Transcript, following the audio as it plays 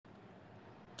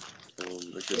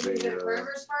It could be.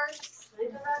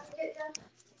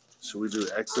 Should we do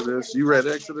Exodus? You read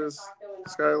Exodus,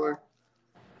 Skylar?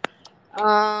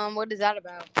 What is that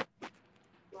about?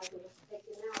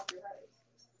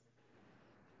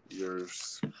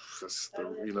 Yours, just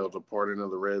the parting of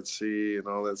the Red Sea and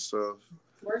all that stuff.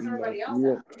 Where's everybody else?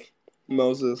 Yeah.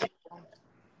 Moses.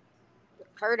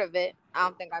 Heard of it. I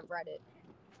don't think I've read it.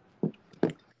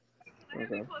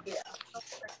 Okay.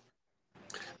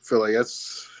 I feel like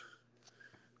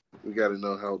we got to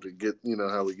know how to get,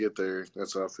 how we get there.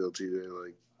 That's how I feel, TJ.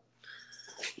 Like,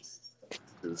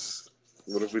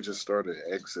 what if we just start at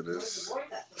Exodus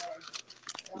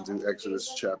and do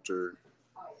Exodus chapter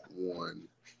 1?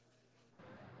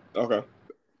 Okay.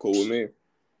 Cool with me.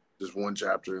 Just one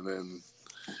chapter, and then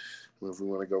if we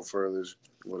want to go further,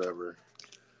 whatever,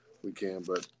 we can.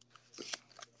 But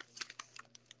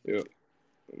yeah,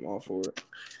 I'm all for it.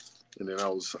 And then I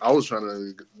was trying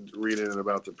to read in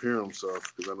about the Purim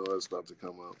stuff because I know that's about to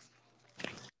come up.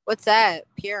 What's that?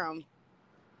 Purim.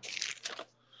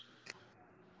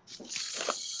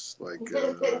 It's like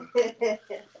it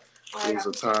was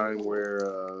a time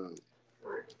where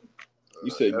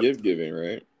you said giving,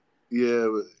 right? Yeah,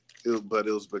 but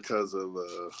it was because of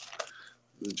the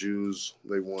Jews.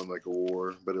 They won like a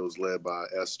war, but it was led by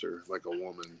Esther, like a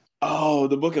woman. Oh,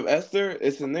 the book of Esther?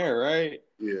 It's in there, right?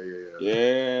 Yeah.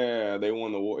 Yeah, they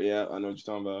won the war. Yeah, I know what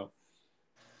you're talking about.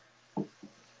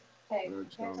 Hey,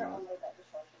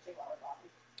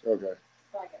 okay.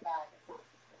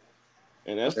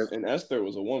 And Esther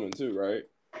was a woman too, right?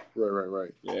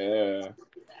 Right. Yeah.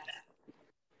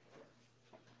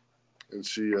 And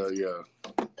she,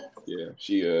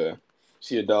 Yeah,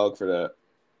 she a dog for that.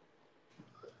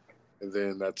 And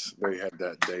then they had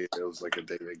that day. It was like a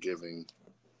day of giving.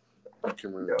 I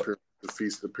can remember the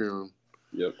Feast of Purim.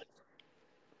 Yep.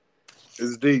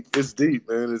 It's deep. It's deep,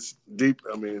 man. It's deep.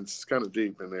 I mean, it's kind of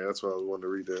deep in there. That's why I wanted to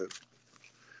read that.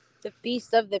 The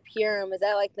Feast of the Purim. Is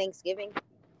that like Thanksgiving?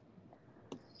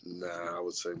 Nah, I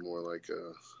would say more like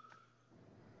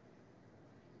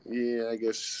yeah, I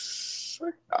guess.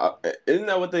 Isn't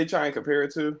that what they try and compare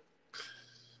it to?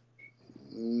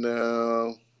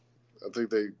 No. I think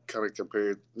they kind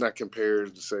of not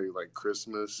compared to say like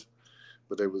Christmas,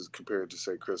 but they was compared to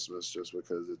say Christmas just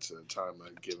because it's a time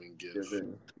of giving gifts.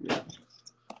 Yeah.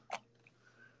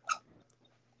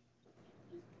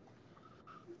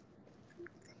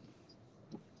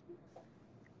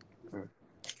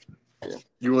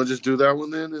 You want to just do that one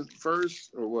then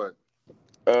first, or what?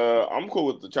 I'm cool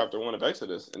with the chapter 1 of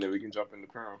Exodus, and then we can jump into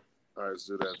Purim. All right, let's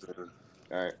do that then.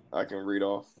 All right, I can read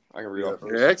off.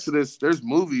 First. Yeah, Exodus. There's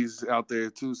movies out there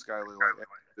too, Skylar. Like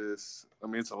Exodus. I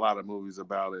mean, it's a lot of movies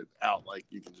about it out. Like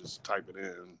you can just type it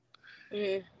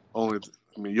in.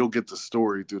 Mm-hmm. You'll get the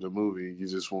story through the movie. You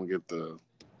just won't get the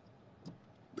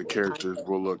characters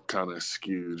will look kind of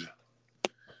skewed.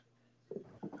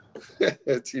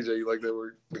 TJ, you like that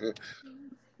word?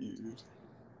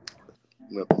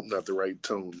 Not the right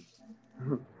tone.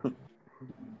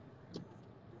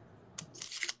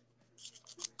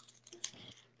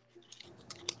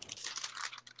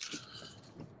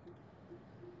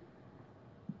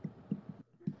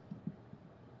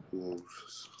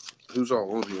 Who's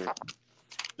all on here?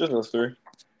 Just us three.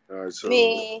 All right, so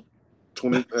Me.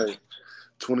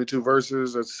 22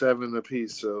 verses. That's 7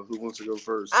 apiece. So who wants to go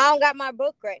first? I don't got my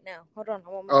book right now. Hold on.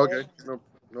 Okay,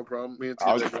 no problem. Me and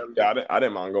TJ got it. I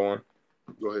didn't mind going.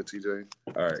 Go ahead, TJ.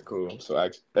 All right, cool. So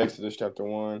Exodus chapter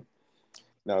 1.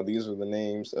 Now these are the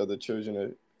names of the children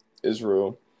of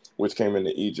Israel, which came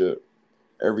into Egypt.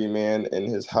 Every man in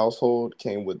his household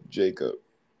came with Jacob.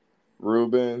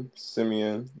 Reuben,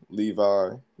 Simeon,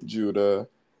 Levi, Judah,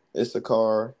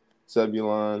 Issachar,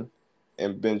 Zebulun,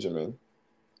 and Benjamin.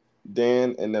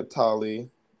 Dan and Naphtali,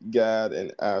 Gad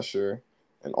and Asher,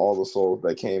 and all the souls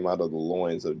that came out of the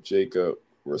loins of Jacob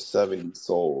were 70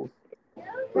 souls.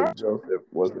 For Joseph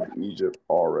was in Egypt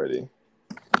already.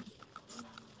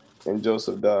 And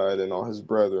Joseph died, and all his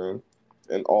brethren,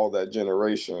 and all that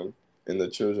generation, and the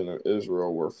children of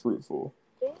Israel were fruitful,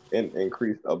 and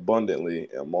increased abundantly,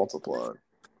 and multiplied,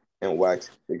 and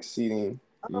waxed exceeding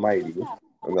mighty,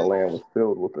 and the land was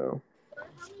filled with them.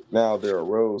 Now there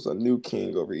arose a new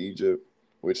king over Egypt,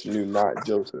 which knew not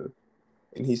Joseph.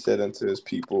 And he said unto his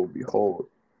people, Behold,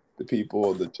 the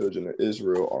people of the children of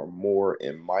Israel are more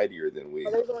and mightier than we.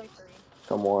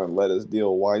 Come on, let us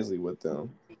deal wisely with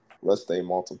them, lest they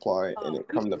multiply. And it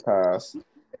come to pass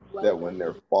that when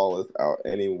there falleth out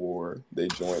any war, they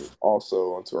join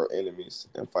also unto our enemies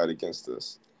and fight against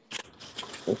us,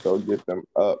 and so get them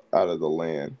up out of the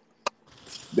land.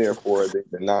 Therefore they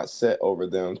did not set over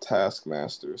them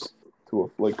taskmasters to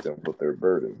afflict them with their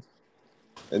burdens.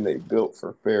 and they built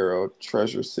for Pharaoh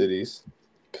treasure cities,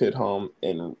 Pithom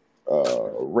and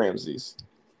Ramses.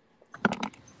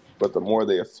 But the more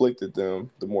they afflicted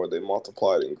them, the more they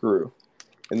multiplied and grew.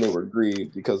 And they were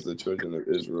grieved because of the children of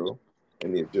Israel.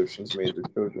 And the Egyptians made the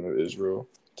children of Israel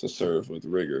to serve with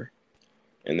rigor.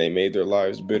 And they made their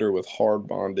lives bitter with hard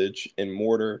bondage in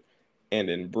mortar and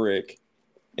in brick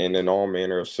and in all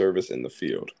manner of service in the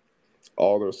field.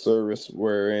 All their service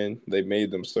wherein they made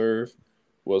them serve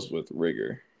was with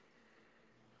rigor.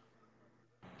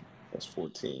 That's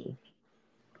 14.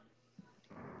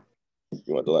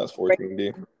 You want the last 14,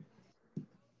 D?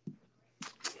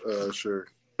 Sure.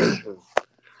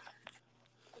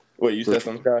 Wait, you said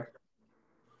something, Sky?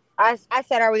 I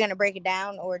said, are we gonna break it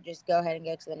down or just go ahead and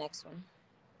go to the next one?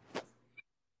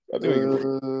 I think we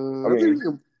can break, I think we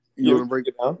can. You want to break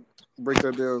it down? Break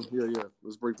that down? Yeah.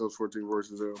 Let's break those 14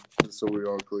 verses down, just so we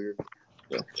all clear.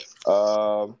 Yeah.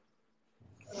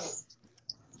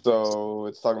 So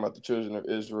it's talking about the children of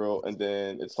Israel, and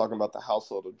then it's talking about the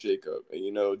household of Jacob. And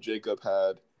you know, Jacob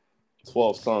had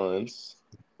 12 sons,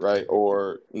 right?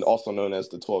 Or also known as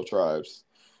the 12 tribes.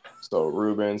 So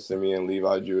Reuben, Simeon,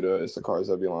 Levi, Judah, Issachar,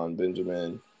 Zebulun,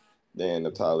 Benjamin, Dan,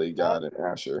 Naphtali, Gad, and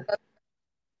Asher.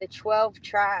 The 12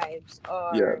 tribes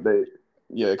are...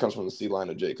 it comes from the seed line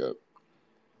of Jacob.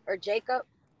 Or Jacob?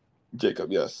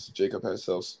 Jacob, yes. Jacob has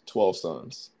 12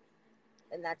 sons.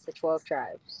 And that's the 12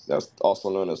 tribes. That's also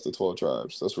known as the 12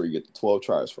 tribes. That's where you get the 12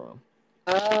 tribes from.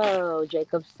 Oh,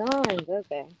 Jacob's sons.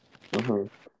 Okay.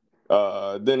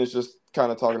 Mm-hmm. Then it's just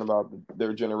kind of talking about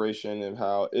their generation and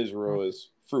how Israel is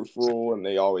fruitful and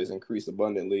they always increase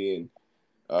abundantly, and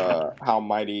how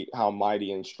mighty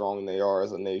and strong they are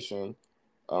as a nation.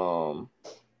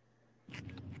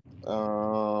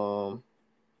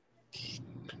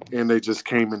 And they just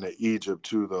came into Egypt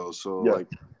too, though. So like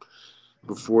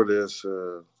before this,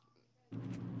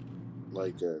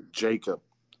 Jacob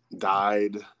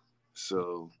died.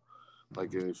 So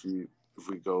like if we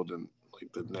go to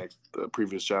like the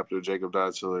previous chapter, Jacob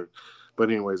died. But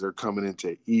anyways, they're coming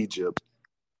into Egypt,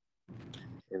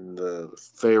 and the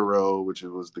Pharaoh, which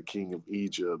was the king of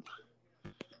Egypt,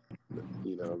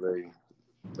 you know,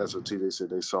 that's what they said.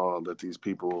 They saw that these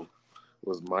people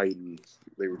was mighty.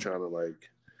 They were trying to like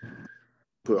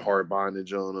put hard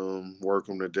bondage on them, work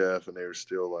them to death, and they were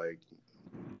still like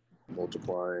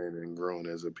multiplying and growing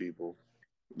as a people.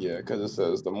 Yeah, because it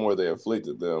says the more they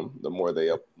afflicted them, the more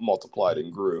they multiplied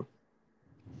and grew.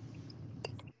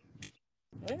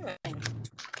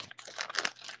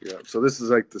 Yeah, so this is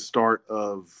like the start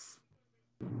of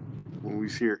when we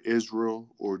hear Israel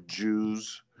or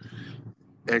Jews.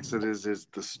 Exodus is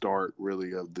the start,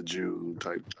 really, of the Jew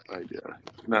type idea.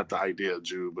 Not the idea of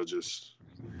Jew, but just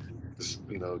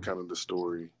kind of the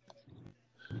story.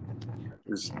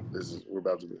 This is we're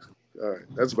about to do. All right,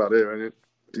 that's about it, right?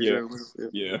 Yeah.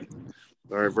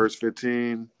 All right, verse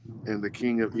 15. And the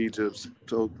king of Egypt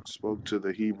spoke to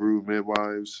the Hebrew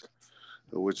midwives,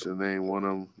 of which the name one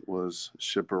of them was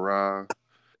Shipporah,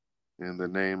 and the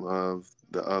name of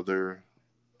the other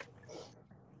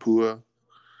Puah.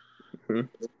 Mm-hmm.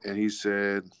 And he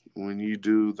said, when you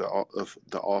do the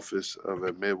office of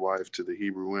a midwife to the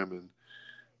Hebrew women,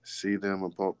 see them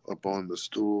upon the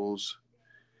stools.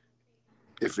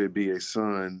 If it be a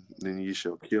son, then ye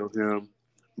shall kill him.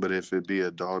 But if it be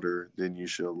a daughter, then she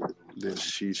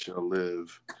shall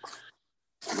live.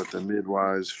 But the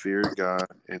midwives feared God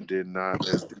and did not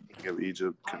as the king of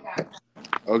Egypt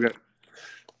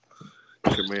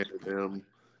commanded them,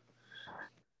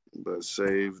 but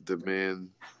saved the men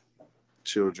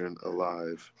children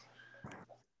alive.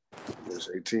 Verse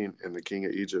 18. And the king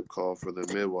of Egypt called for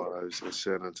the midwives and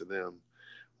said unto them,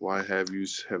 why have you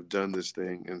done this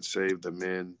thing and saved the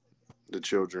men, the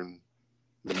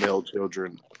male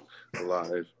children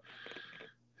alive?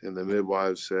 And the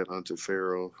midwives said unto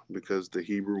Pharaoh, because the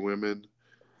Hebrew women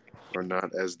are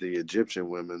not as the Egyptian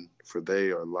women, for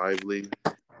they are lively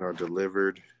and are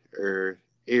delivered ere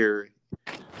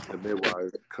the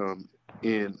midwives come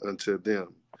in unto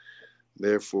them.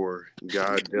 Therefore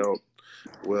God dealt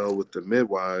well with the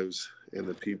midwives, and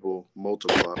the people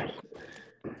multiplied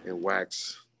and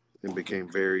waxed and became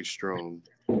very strong.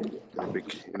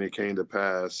 And it came to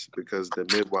pass, because the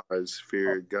midwives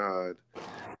feared God,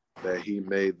 that he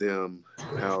made them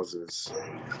houses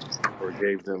or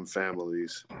gave them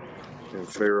families. And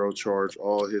Pharaoh charged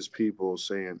all his people,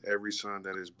 saying, every son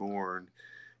that is born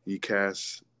you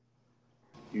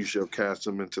shall cast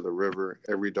him into the river.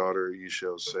 Every daughter you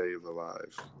shall save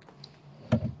alive.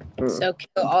 So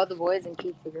kill all the boys and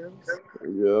keep the girls?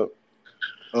 Yep.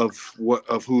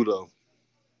 Of who though?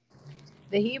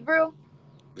 The Hebrew?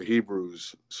 The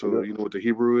Hebrews. So you know what the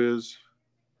Hebrew is?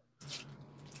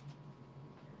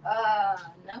 No.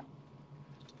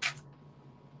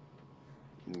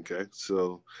 Okay,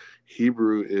 so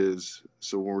Hebrew is,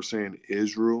 so when we're saying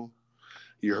Israel,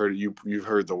 you've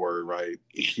heard the word, right?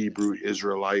 Hebrew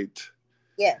Israelite.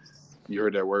 Yes. You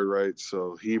heard that word, right?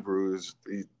 So Hebrew is,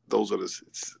 those are it's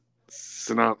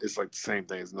like the same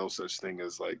thing. There's no such thing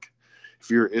as like, if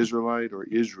you're Israelite or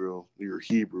Israel, you're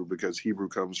Hebrew, because Hebrew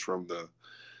comes from the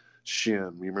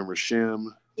Shem. You remember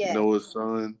Shem, Yes. Noah's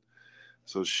son?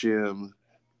 So Shem,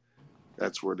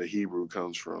 that's where the Hebrew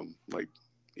comes from, like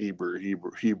Hebrew,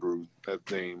 that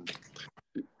name.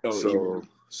 Oh,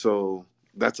 So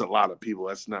that's a lot of people.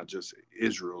 That's not just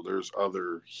Israel. There's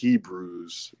other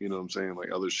Hebrews, you know what I'm saying? Like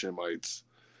other Shemites.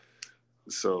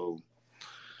 So,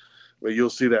 but you'll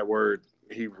see that word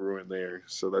Hebrew in there.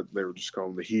 So that they were just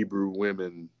calling the Hebrew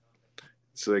women.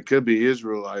 So it could be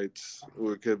Israelites,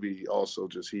 or it could be also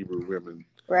just Hebrew women.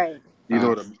 Right. You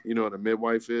know what a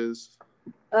midwife is?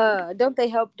 Don't they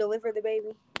help deliver the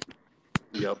baby?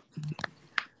 Yep.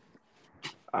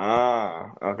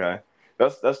 Okay.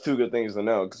 That's two good things to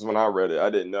know, because when I read it, I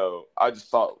didn't know. I just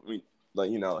thought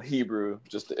Hebrew,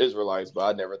 just the Israelites, but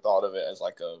I never thought of it as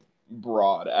like a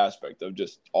broad aspect of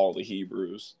just all the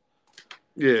Hebrews.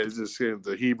 Yeah, it's just saying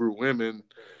the Hebrew women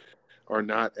are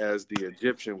not as the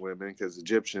Egyptian women, because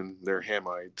Egyptian, they're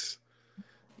Hamites,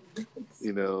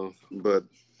 you know, but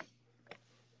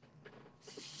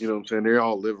you know what I'm saying? They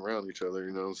all live around each other,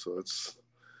 you know, so it's,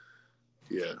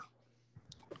 yeah.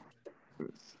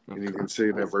 And you can see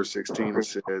in that verse 16, it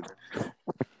said,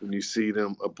 when you see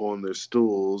them upon their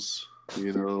stools,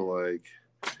 you know, like,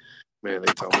 man,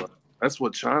 they talking about, that's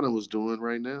what China was doing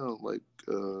right now. Like,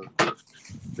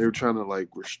 they were trying to, like,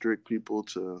 restrict people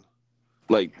to,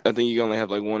 Like, I think you only have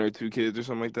like 1 or 2 kids or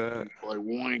something like that. like,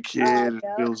 one kid,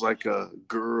 yeah. it was like a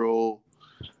girl.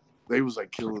 They was,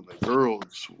 like, killing the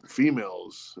girls,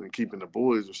 females, and keeping the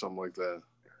boys or something like that.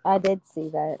 I did see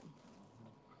that.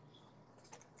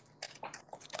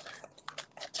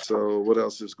 So what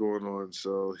else is going on?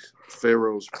 So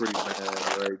Pharaoh's pretty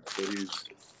mad, right? So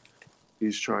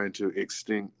he's trying to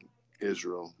extinct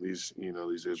Israel. These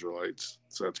Israelites.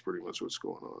 So that's pretty much what's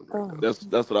going on right now.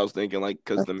 That's what I was thinking. Like,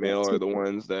 because the male are the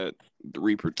ones that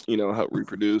help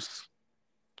reproduce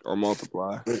or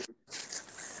multiply.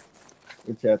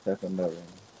 What y'all talking about?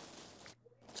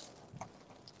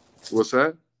 What's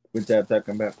that? What y'all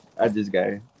talking about? I just got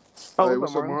here. Hey,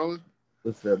 what's up, Marlon?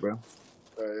 What's up, bro?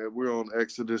 We're on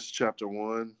Exodus chapter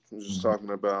 1. We're just talking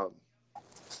about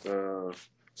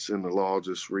it's in the law,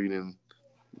 just reading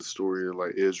the story of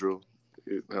like Israel,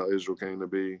 how Israel came to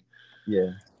be.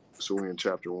 Yeah. So we're in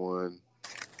chapter 1.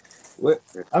 What?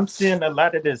 I'm seeing a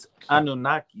lot of this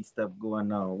Anunnaki stuff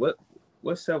going on.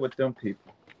 What's up with them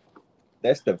people?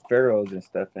 That's the pharaohs and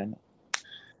stuff, ain't it?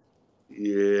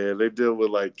 Yeah, they deal with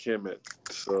like Kemet.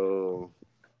 So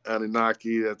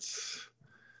Anunnaki, that's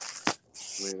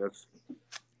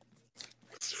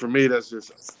for me, that's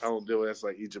just, I don't deal with, that's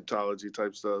like Egyptology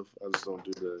type stuff. I just don't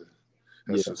do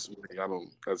just me.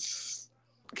 That's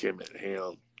Kemet,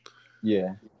 Ham.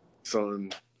 Yeah.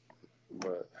 Son.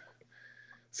 But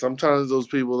sometimes those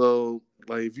people though,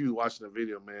 like if you watching the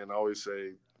video, man, I always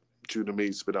say chew the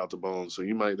meat, spit out the bones. So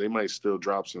they might still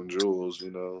drop some jewels, you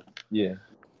know. Yeah.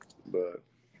 But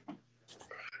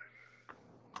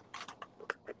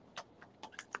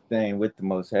They ain't with the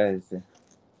Most High.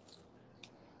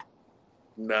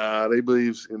 nah, they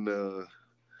believe in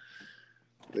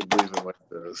like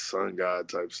the sun god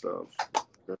type stuff.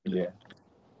 Yeah.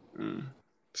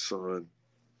 Sun.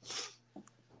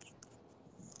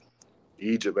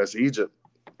 Egypt. That's Egypt.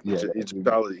 Yeah. Egypt.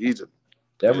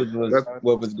 That was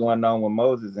what was going on with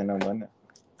Moses and them, wasn't it?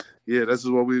 Yeah, this is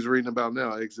what we was reading about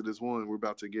now. Exodus 1. We're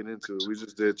about to get into it. We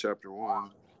just did chapter 1.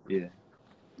 Yeah.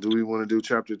 Do we want to do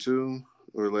chapter 2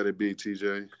 or let it be,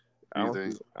 TJ?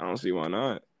 I don't see why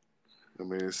not. I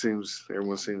mean,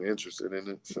 everyone seems interested in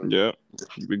it. So yeah,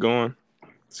 keep it going.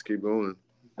 Let's keep going.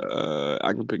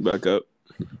 I can pick back up.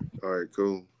 All right,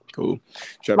 cool.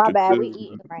 Chapter My bad, 2. we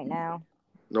eating right now.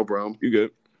 No problem. You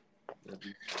good?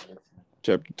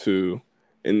 Chapter 2.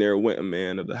 And there went a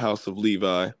man of the house of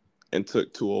Levi, and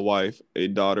took to a wife a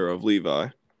daughter of Levi.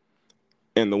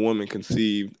 And the woman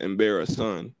conceived and bare a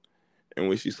son. And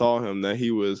when she saw him that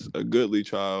he was a goodly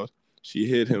child, she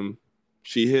hid him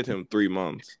 3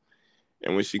 months.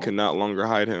 And when she could not longer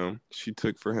hide him, she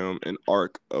took for him an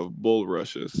ark of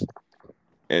bulrushes,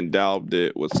 and daubed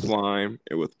it with slime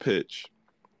and with pitch,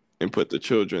 and put the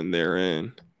children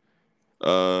therein.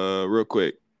 Real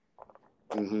quick.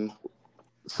 Mm-hmm.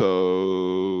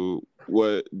 So,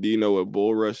 what do you know what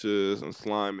bulrushes and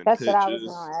slime and That's pitch what I was is?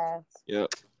 gonna ask.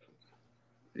 Yep.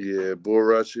 Yeah,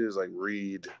 bulrushes like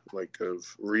reed, like of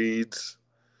reeds.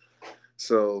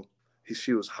 So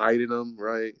she was hiding them,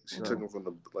 right? She Yeah. took them from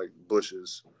the like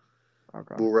bushes,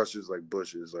 Okay. bulrushes, like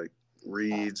bushes, like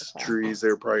reeds, Okay. trees. They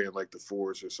were probably in like the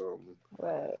forest or something,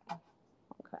 Right.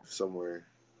 Okay. somewhere.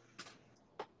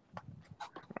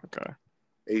 Okay.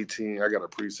 18. I got a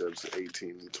precepts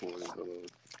 18 and 20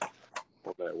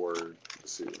 on that word.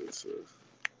 Let's see what it says.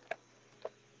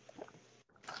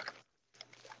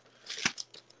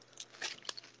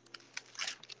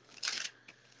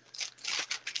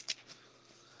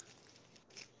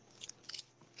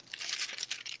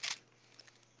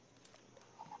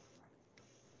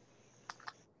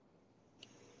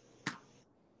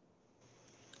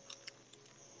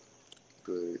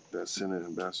 That sent an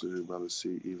ambassador by the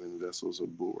sea, even vessels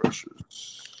of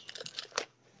bulrushes.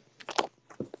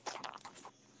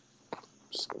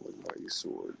 Just gonna look at my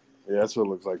sword. Yeah, that's what it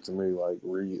looks like to me. Like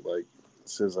reed, like it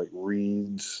says like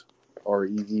reeds,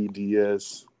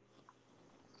 reeds.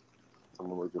 I'm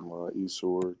gonna look at my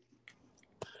sword.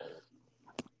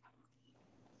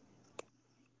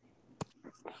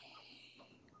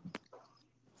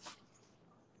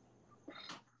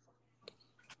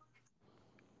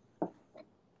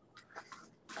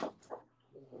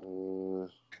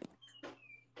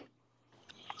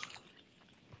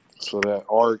 So that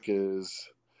ark is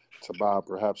to buy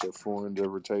perhaps a foreign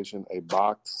interpretation, a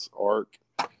box ark,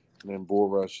 and then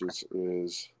bulrushes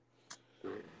is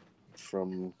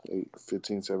from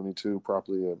 1572,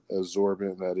 properly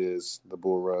absorbent. That is the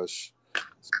bulrush,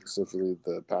 specifically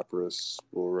the papyrus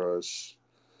bulrush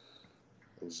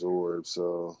absorb.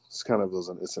 So it's kind of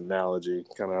it's analogy,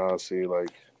 kind of how I see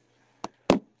like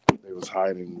it was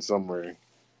hiding somewhere,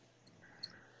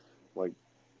 like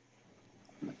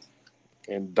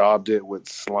and daubed it with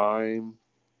slime.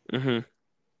 Mm-hmm.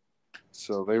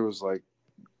 So they was like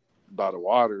by the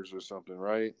waters or something,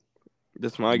 right?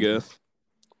 That's my guess.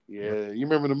 Yeah, you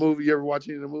remember the movie? You ever watch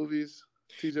any of the movies,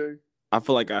 TJ? I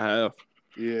feel like I have.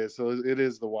 Yeah, so it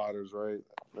is the waters, right?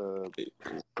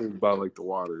 It's about like the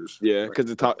waters. Yeah, because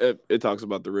it talks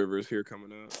about the rivers here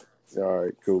coming up. All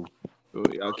right, cool.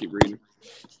 I'll keep reading.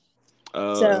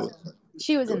 So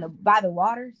she was by the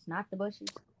waters, not the bushes.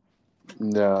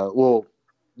 No, well,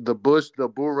 the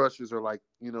bulrushes are like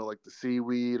like the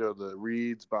seaweed or the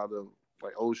reeds by the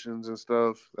like oceans and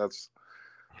stuff. That's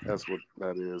what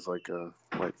that is. Like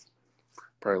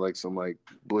probably like some like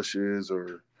bushes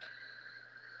or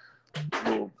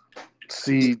little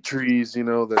seed trees,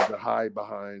 that to hide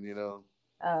behind, Oh,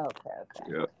 okay.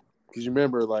 Yeah. Because you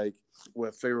remember, like,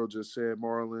 what Pharaoh just said,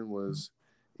 Marlon, was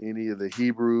any of the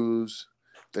Hebrews,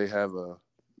 they have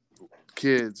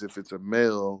kids. If it's a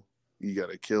male, you got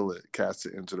to kill it, cast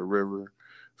it into the river.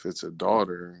 If it's a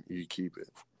daughter, you keep it.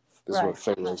 That's what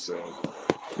Pharaoh said.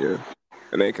 Yeah.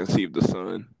 And they conceived the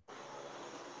son.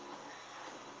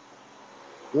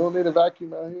 You don't need a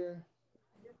vacuum out here?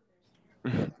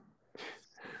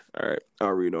 All right,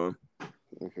 I'll read on.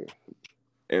 Okay.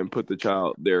 And put the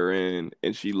child therein,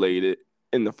 and she laid it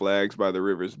in the flags by the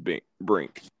river's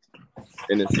brink.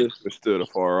 And his sister stood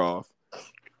afar off,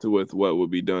 with what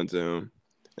would be done to him.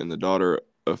 And the daughter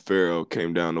of Pharaoh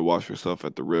came down to wash herself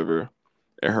at the river,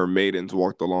 and her maidens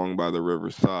walked along by the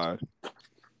river's side.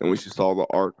 And when she saw the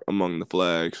ark among the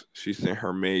flags, she sent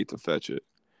her maid to fetch it.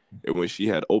 And when she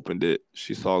had opened it,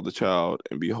 she saw the child,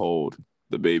 and behold,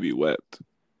 the baby wept.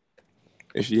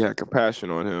 And she had compassion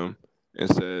on him, and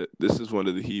said, "This is one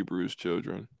of the Hebrews'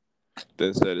 children."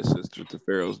 Then said his sister to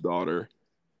Pharaoh's daughter,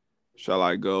 "Shall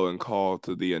I go and call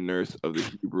to thee a nurse of the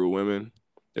Hebrew women,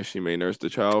 that she may nurse the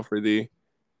child for thee?"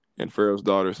 And Pharaoh's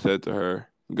daughter said to her,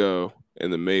 "Go."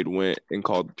 And the maid went and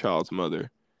called the child's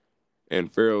mother.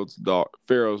 And Pharaoh's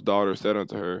daughter said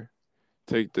unto her,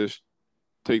 Take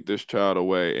this child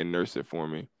away and nurse it for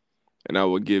me, and I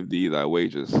will give thee thy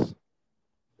wages."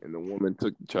 And the woman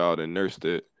took the child and nursed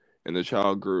it, and the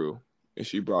child grew, and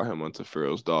she brought him unto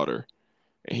Pharaoh's daughter,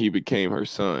 and he became her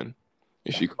son,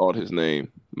 and she called his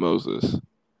name Moses.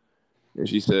 And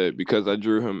she said, "Because I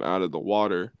drew him out of the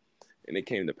water." And it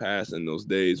came to pass in those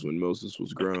days when Moses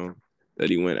was grown,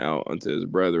 that he went out unto his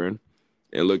brethren,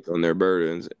 and looked on their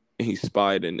burdens, and he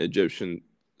spied an Egyptian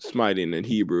smiting an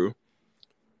Hebrew,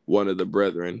 one of the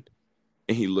brethren,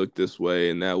 and he looked this way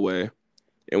and that way.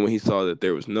 And when he saw that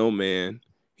there was no man,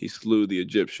 he slew the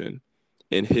Egyptian,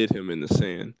 and hid him in the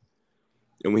sand.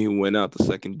 And when he went out the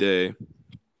second day,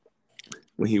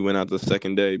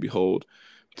 behold,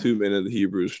 two men of the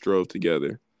Hebrews strove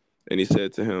together. And he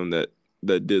said to him that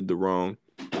did the wrong,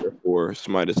 "Therefore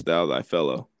smitest thou thy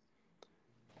fellow?"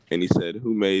 And he said,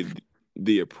 "Who made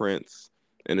thee a prince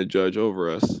and a judge over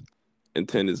us?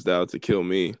 Intendest thou to kill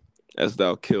me, as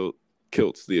thou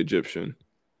killedst the Egyptian?"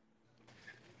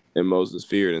 And Moses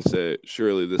feared and said,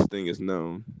 "Surely this thing is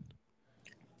known."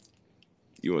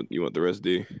 You want the rest,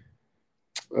 D?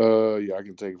 Yeah, I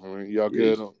can take it from here. Y'all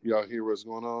Yeah. good? Y'all hear what's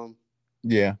going on?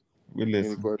 Yeah, we Any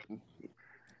listen. questions?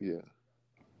 Yeah.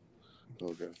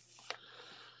 Okay.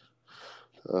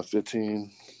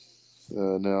 15.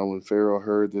 Now, when Pharaoh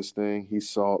heard this thing, he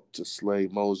sought to slay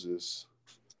Moses.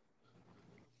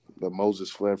 But Moses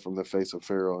fled from the face of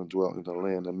Pharaoh and dwelt in the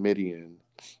land of Midian,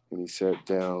 and he sat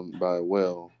down by a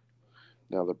well.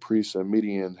 Now the priest of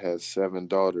Midian had 7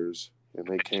 daughters, and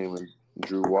they came and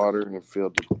drew water and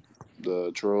filled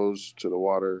the troughs to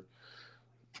water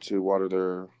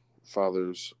their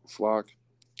father's flock.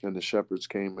 And the shepherds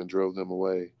came and drove them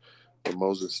away. But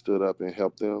Moses stood up and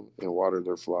helped them and watered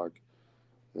their flock.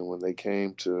 And when they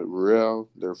came to Reuel,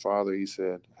 their father, he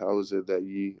said, "How is it that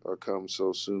ye are come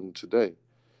so soon today?"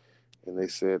 And they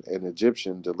said, "An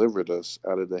Egyptian delivered us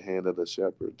out of the hand of the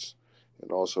shepherds,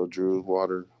 and also drew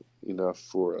water enough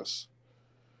for us,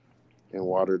 and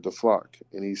watered the flock."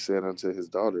 And he said unto his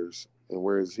daughters, "And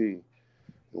where is he? And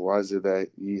why is it that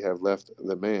ye have left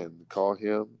the man? Call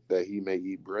him, that he may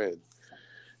eat bread."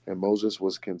 And Moses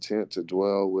was content to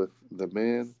dwell with the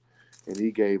man, and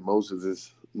he gave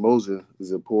Moses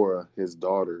Zipporah his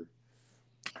daughter,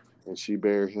 and she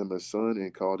bare him a son,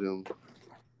 and called him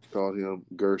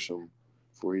Gershom,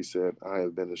 for he said, "I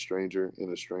have been a stranger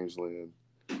in a strange land."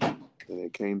 And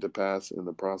it came to pass in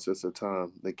the process of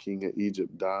time, the king of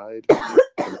Egypt died,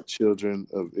 and the children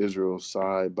of Israel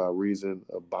sighed by reason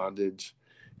of bondage,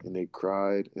 and they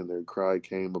cried, and their cry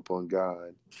came upon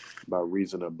God by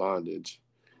reason of bondage.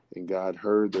 And God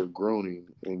heard their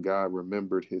groaning, and God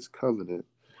remembered his covenant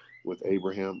with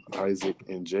Abraham, Isaac,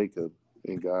 and Jacob.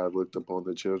 And God looked upon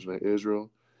the children of Israel,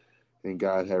 and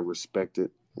God had respect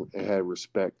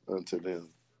unto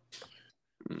them.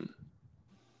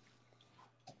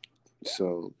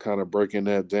 So, kind of breaking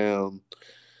that down,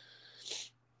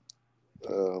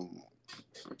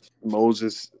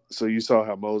 Moses. So you saw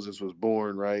how Moses was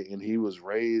born, right? And he was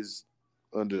raised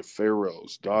under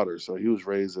Pharaoh's daughter. So he was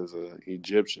raised as an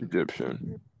Egyptian.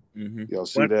 Mm-hmm. Y'all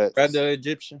see that? Brother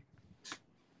Egyptian?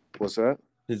 What's that?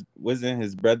 Wasn't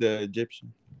his brother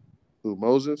Egyptian? Who,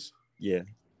 Moses? Yeah.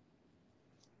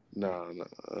 Nah.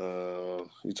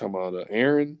 You talking about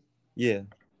Aaron? Yeah.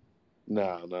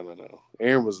 No.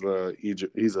 Aaron was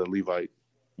he's a Levite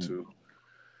too.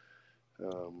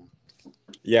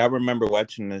 Yeah, I remember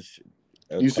watching this.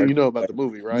 You know about the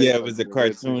movie, right? Yeah, it Like was a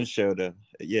cartoon show though.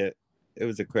 Yeah, it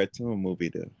was a cartoon movie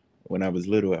though. When I was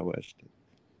little, I watched it.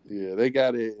 Yeah, they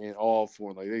got it in all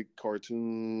forms. Like they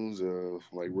cartoons of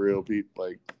like real people.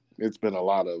 Like it's been a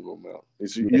lot of them out.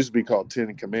 It used to be called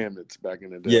 10 Commandments back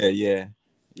in the day.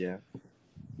 Yeah.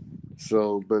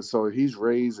 So he's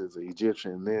raised as an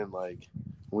Egyptian. And then like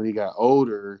when he got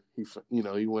older, he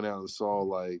went out and saw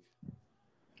like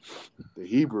the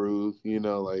Hebrew,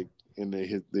 like and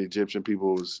the Egyptian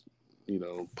people was,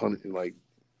 punishing, like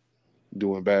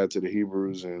doing bad to the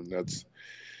Hebrews, and that's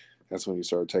when he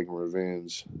started taking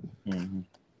revenge. Mm-hmm.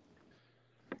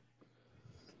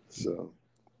 So,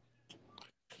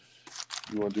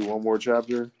 you want to do one more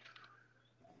chapter?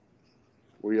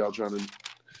 Where y'all trying to,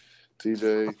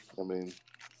 TJ? I mean,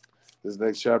 this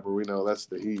next chapter, we know that's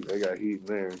the heat. They got heat in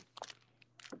there.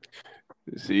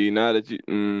 See, now that you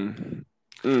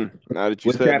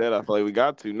said that, I feel like we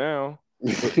got to now.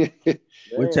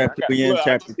 What chapter we in?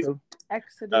 Chapter 2?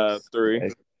 Exodus 3.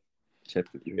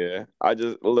 Chapter 3. Yeah, I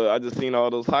just seen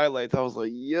all those highlights. I was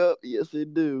like, "Yep, yes,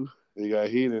 it do." They got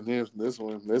heat in here. This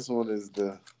one is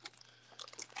the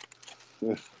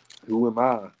who am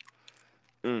I?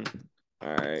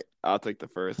 All right, I'll take the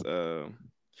first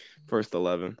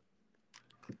 11.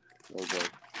 Okay.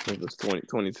 It's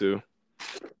 22.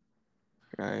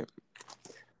 All right.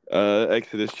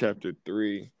 Exodus chapter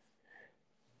 3.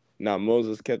 Now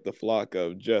Moses kept the flock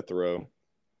of Jethro,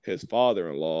 his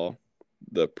father-in-law,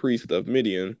 the priest of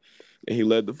Midian, and he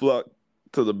led the flock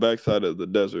to the backside of the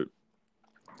desert.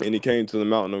 And he came to the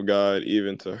mountain of God,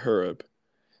 even to Horeb.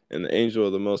 And the angel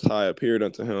of the Most High appeared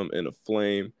unto him in a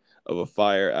flame of a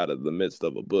fire out of the midst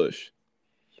of a bush.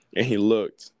 And he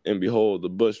looked, and behold, the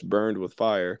bush burned with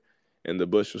fire, and the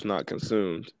bush was not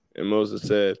consumed. And Moses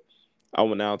said, I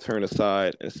will now turn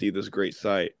aside and see this great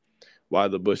sight, why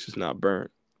the bush is not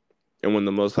burnt. And when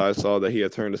the Most High saw that he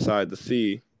had turned aside to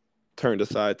see,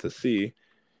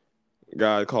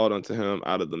 God called unto him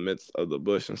out of the midst of the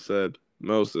bush and said,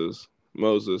 Moses,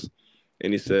 Moses.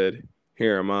 And he said,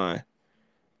 Here am I.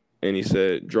 And he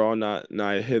said, Draw not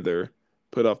nigh hither,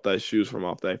 put off thy shoes from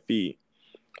off thy feet,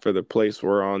 for the place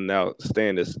whereon thou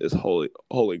standest is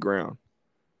holy ground.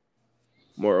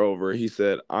 Moreover, he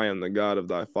said, I am the God of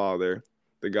thy father,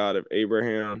 the God of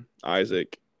Abraham,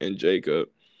 Isaac, and Jacob.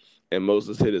 And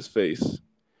Moses hid his face,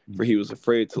 for he was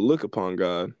afraid to look upon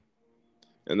God.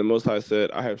 And the Most High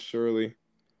said, I have surely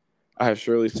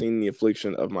seen the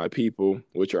affliction of my people,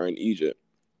 which are in Egypt,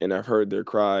 and have heard their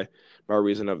cry by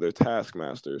reason of their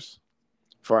taskmasters.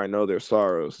 For I know their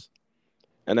sorrows.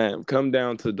 And I am come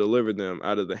down to deliver them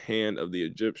out of the hand of the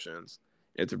Egyptians,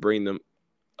 and to bring them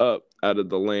up out of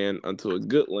the land unto a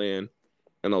good land,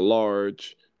 and a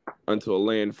large, unto a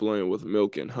land flowing with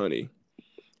milk and honey,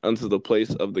 unto the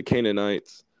place of the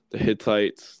Canaanites, the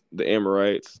Hittites, the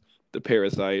Amorites, the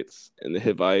Perizzites, and the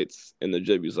Hivites, and the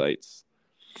Jebusites.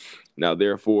 Now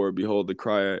therefore, behold, the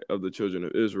cry of the children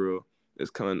of Israel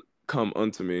is come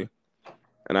unto me,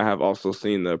 and I have also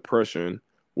seen the oppression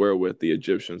wherewith the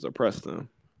Egyptians oppressed them.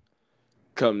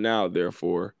 Come now,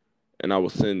 therefore, and I will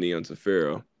send thee unto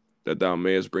Pharaoh, that thou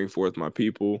mayest bring forth my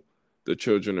people, the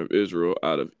children of Israel,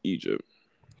 out of Egypt.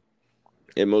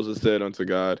 And Moses said unto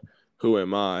God, Who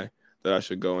am I, that I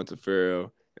should go unto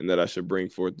Pharaoh, and that I should bring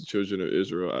forth the children of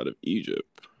Israel out of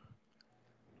Egypt?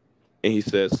 And he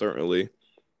said, Certainly,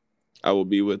 I will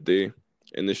be with thee,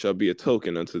 and this shall be a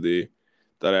token unto thee,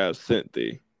 that I have sent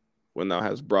thee. When thou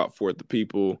hast brought forth the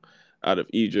people out of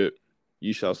Egypt,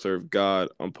 ye shall serve God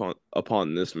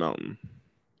upon this mountain.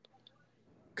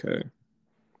 Okay.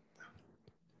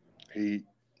 He.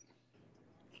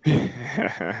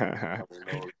 I don't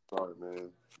know. Sorry, man.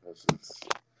 That's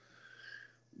just...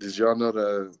 Did y'all know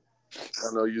that?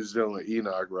 I know you was dealing with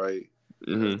Enoch, right?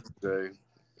 Mm-hmm. Today,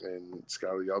 and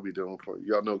Scotty, y'all be dealing with.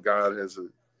 Y'all know God has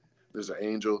there's an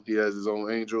angel. He has his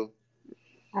own angel.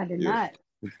 I did not.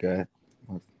 Okay.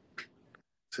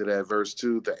 To that verse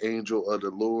 2, the angel of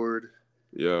the Lord.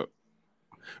 Yeah.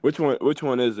 Which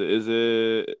one is it? Is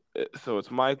it so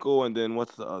it's Michael, and then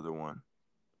what's the other one?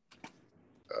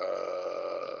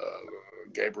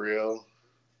 Gabriel.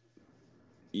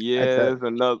 Yeah,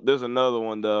 there's another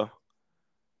one though.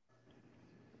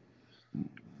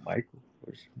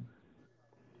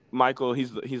 Michael,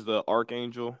 he's the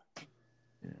archangel.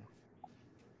 Yeah.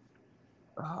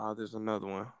 There's another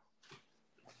one.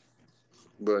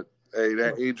 But hey,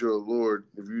 that angel of the Lord,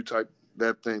 if you type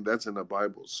that thing, that's in the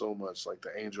Bible so much, like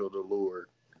the angel of the Lord,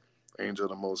 angel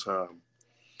of the Most High.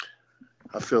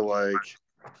 I feel like,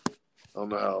 I don't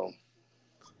know how,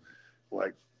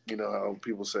 like, you know how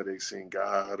people say they seen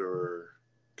God or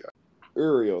God.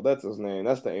 Uriel, that's his name.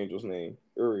 That's the angel's name.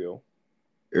 Uriel.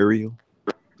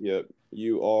 Yep.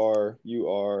 Uriel.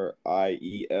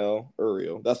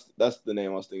 Uriel. That's the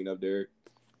name I was thinking of, Derek.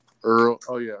 Earl.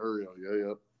 Oh yeah, Uriel.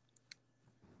 Yeah.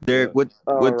 Derek, what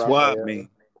Raphael. Twab mean?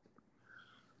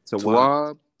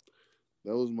 Tawab.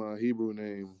 That was my Hebrew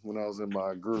name when I was in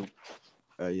my group.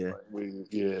 Oh yeah.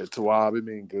 Tawab, it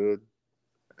mean good.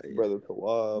 Brother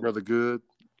Tawab. Brother good.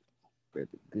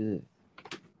 Brother good.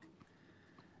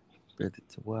 Brother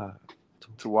Tawab.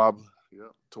 Tawab.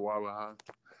 Yep. Tawab.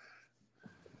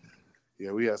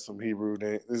 Yeah, we had some Hebrew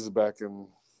name. This is back in,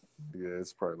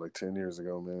 it's probably like 10 years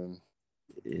ago, man.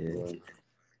 Yeah.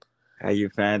 How you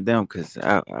find them? Because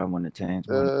I want to change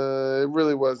mine. It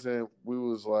really wasn't. We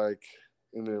was like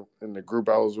in the group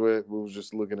I was with, we was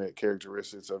just looking at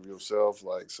characteristics of yourself.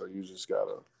 Like, so you just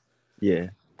gotta,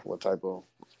 what type of,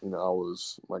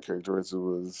 my characteristic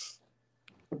was,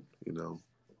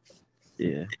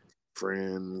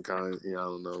 friend, kind, I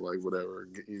don't know, like whatever,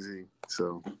 easy.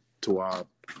 So, Tawab.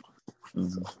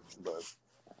 Mm-hmm. But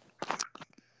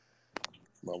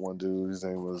my one dude, his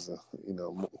name was,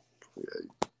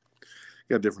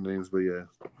 got different names, but yeah.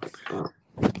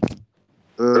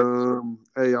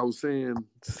 Hey, I was saying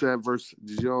verse.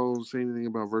 Did y'all say anything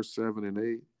about verse 7 and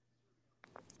 8?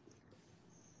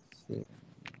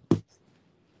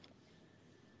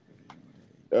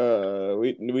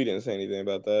 We didn't say anything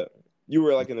about that. You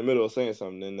were like in the middle of saying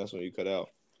something, and that's when you cut out.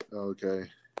 Okay.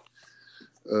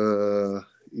 I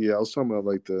was talking about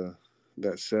like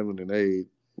that 7 and 8,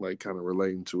 like kind of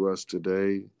relating to us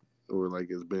today, or like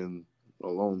it's been a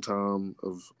long time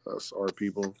of us, our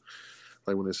people.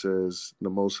 Like when it says the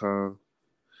Most High,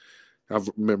 I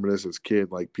remember this as a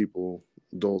kid, like people,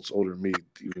 adults older than me,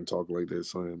 even talk like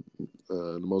this. And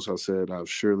the Most High said, I've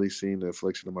surely seen the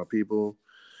affliction of my people,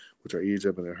 which are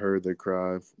Egypt, and I heard their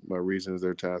cry. My reason is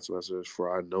their taskmasters,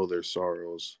 for I know their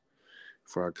sorrows.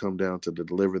 For I come down to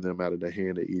deliver them out of the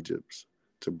hand of Egypt,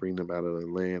 to bring them out of the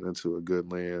land into a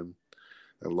good land,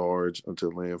 at large, unto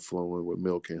a land flowing with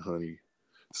milk and honey.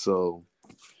 So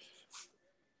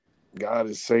God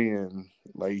is saying,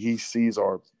 like, he sees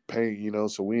our pain,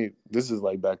 so this is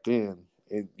like back then.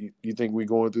 And you think we're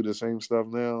going through the same stuff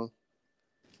now?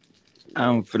 I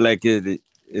don't feel like it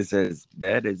it's as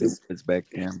bad as it was back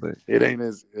then, but It ain't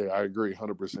as I agree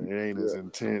 100%. It ain't as Yeah.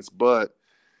 intense, but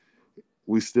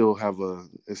we still have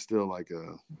it's still like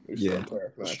We Yeah. still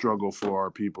terrified. struggle for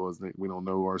our people. Is that we don't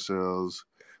know ourselves.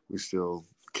 We still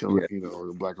kill Yeah.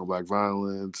 the black on black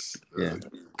violence, Yeah.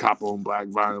 cop on black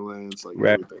violence, like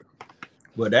Right. everything.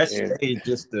 well, that's And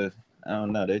just I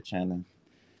don't know.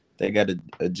 They got an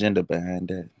agenda behind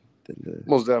that.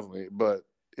 most definitely, but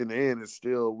in the end, it's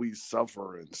still we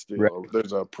suffering. Still, Right.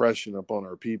 there's oppression upon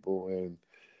our people, and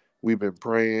we've been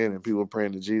praying, and people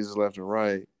praying to Jesus left and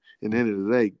right. And at the end of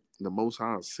the day, the Most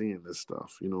High is seeing this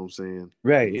stuff. You know what I'm saying?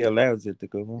 Right. It allows it to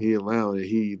go on. He allowed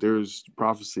it. There's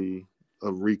prophecy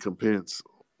of recompense.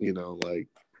 You know, like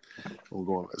I'm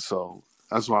going. So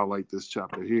that's why I like this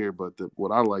chapter here. But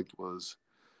what I liked was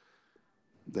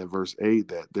that verse 8,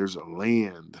 that there's a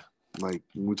land. Like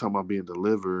when we talk about being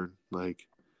delivered, like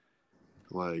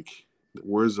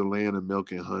where's the land of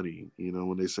milk and honey? You know,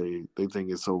 when they say they think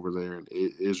it's over there in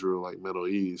Israel, like Middle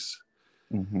East.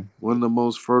 Mm-hmm. One of the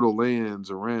most fertile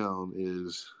lands around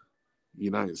is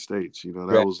United States. You know,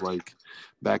 that Right. was like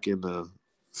back in the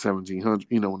 1700s.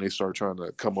 You know, when they started trying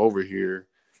to come over here,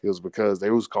 it was because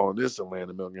they was calling this the land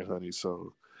of milk and honey.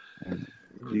 So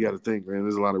you got to think, man,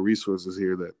 there's a lot of resources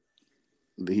here that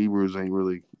the Hebrews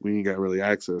we ain't got really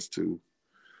access to.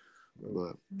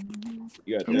 But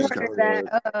You got You that heard of kind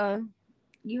that?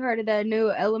 You heard of that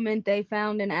new element they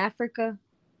found in Africa?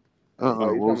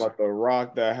 Oh, you talking about the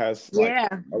rock that has like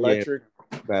Yeah. electric?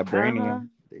 Vibranium.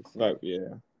 They say. Like,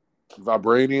 yeah.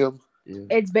 vibranium. Yeah.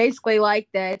 It's basically like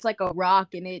that. It's like a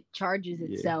rock and it charges Yeah.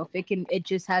 itself. It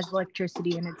just has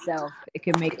electricity in itself. It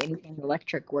can make anything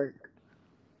electric work.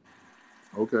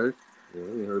 Okay. Yeah, I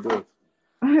ain't heard that.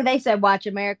 They said, watch,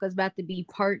 America's about to be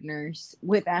partners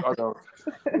with Africa.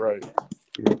 Right.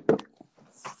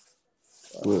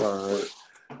 Well, All right.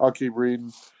 I'll keep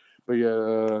reading. But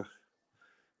yeah,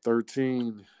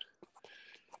 13.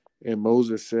 And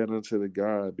Moses said unto the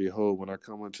God, behold, when I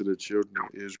come unto the children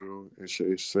of Israel, and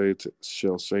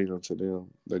shall say unto them,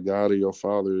 the God of your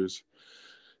fathers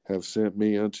have sent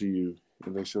me unto you,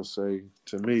 and they shall say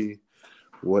to me,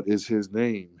 what is his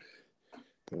name?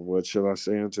 And what shall I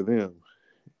say unto them?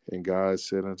 And God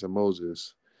said unto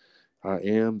Moses, I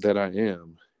am that I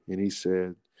am. And he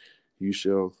said,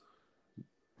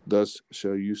 thus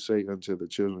shall you say unto the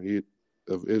children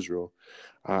of Israel,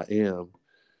 I am,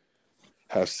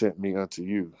 have sent me unto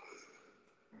you.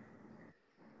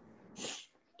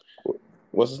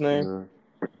 What's his name?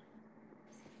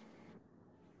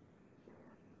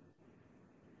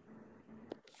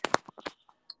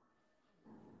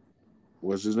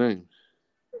 What's his name?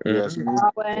 You asking me?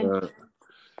 Yahweh.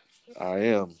 I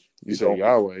am. You say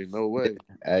Yahweh? No way.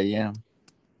 I am.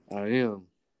 I am.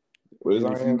 What is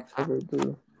And I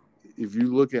am? if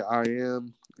you look at I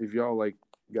am, if y'all like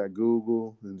got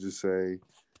Google and just say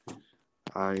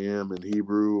I am in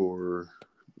Hebrew, or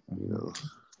you know,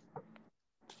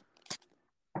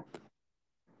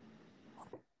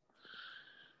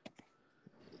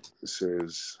 it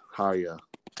says Haya.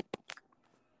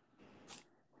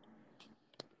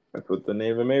 That's what the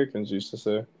Native Americans used to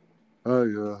say.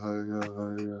 Haya, Haya,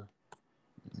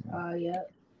 Haya.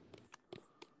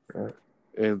 Yeah.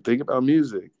 And think about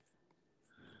music.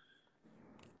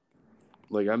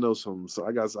 Like I know so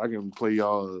I can play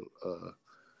y'all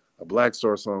a Black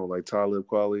Star song like Talib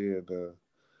Kweli and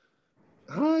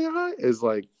Hi. It's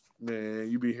like, man,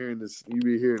 you be hearing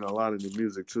a lot of the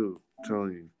music too. I'm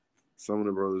telling you, some of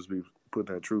the brothers be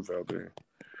putting that truth out there.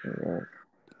 Right.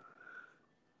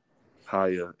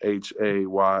 Haya,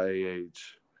 Hayah.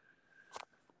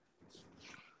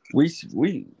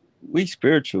 We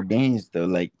spiritual beings though.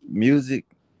 Like music,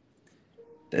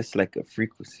 that's like a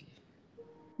frequency.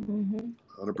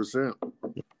 100%.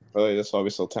 Oh, that's why we're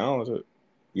so talented.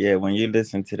 Yeah, when you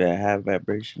listen to that high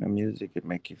vibration of music, it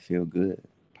make you feel good,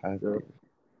 positive.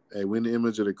 Hey, we in the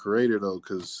image of the creator though,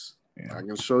 because I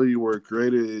can show you where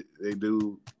created.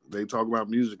 They talk about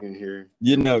music in here.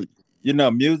 You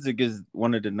know, music is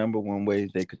one of the number one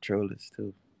ways they control us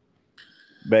too.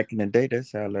 Back in the day,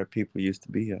 that's how our people used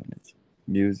to be on it.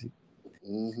 Music.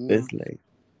 It's like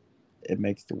it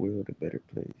makes the world a better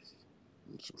place.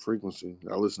 It's a frequency.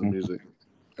 I listen to music.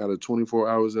 Out of 24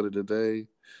 hours out of the day,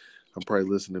 I'm probably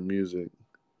listening to music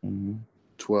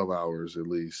 12 hours at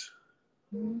least.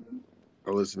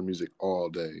 I listen to music all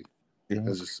day.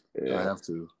 It's just I have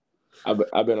to.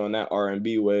 I've been on that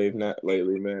R&B wave not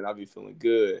lately, man. I be feeling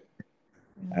good.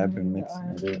 I've been mixing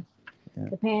it up. Yeah.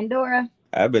 The Pandora.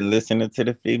 I've been listening to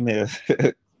the females.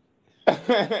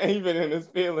 He been in his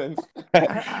feelings.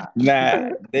 Nah,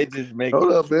 they just make.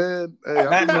 Hold up, man. Hey,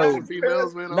 not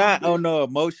females, man. Not on no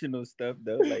emotional stuff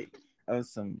though. Like on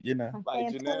some,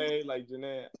 Like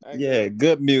Janae. yeah,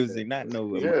 good music, not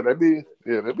no. that'd be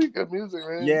good music,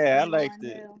 man. Yeah, I like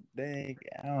the. Dang,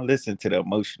 I don't listen to the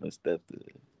emotional stuff.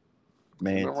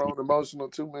 Man, nothing wrong with emotional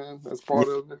too, man. That's part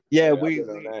of it. yeah, I've been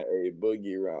on that A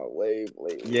Boogie Rod wave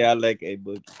lately. Yeah, I like A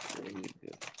Boogie.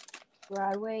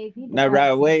 Rod Wave. Not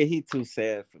Rod Wave. He too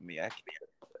sad for me.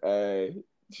 Hey,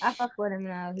 I fuck with him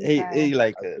now. He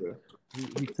like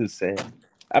he too sad.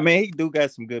 I mean, he do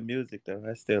got some good music though.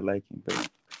 I still like him, but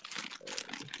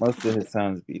most of his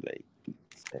songs be like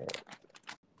sad.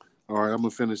 All right, I'm gonna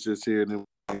finish this here and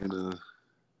then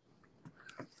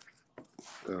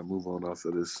move on off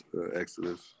of this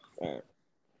Exodus. All right.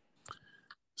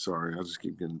 Sorry, I just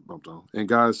keep getting bumped on. And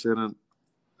God said,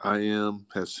 I am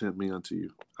has sent me unto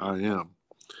you. I am.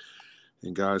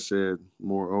 And God said,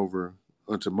 moreover,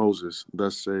 unto Moses,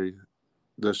 thus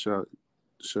shall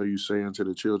you say unto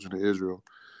the children of Israel,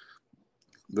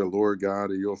 the Lord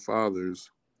God of your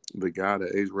fathers, the God of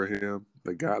Abraham,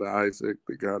 the God of Isaac,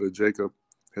 the God of Jacob,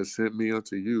 has sent me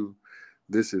unto you.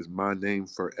 This is my name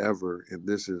forever, and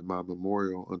this is my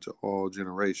memorial unto all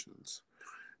generations.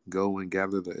 Go and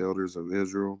gather the elders of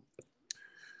Israel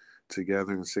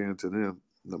together and say unto them,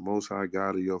 the Most High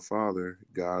God of your father,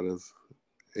 God of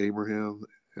Abraham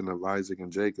and of Isaac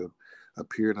and Jacob,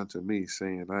 appeared unto me,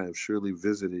 saying, I have surely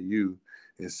visited you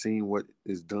and seen what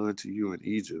is done to you in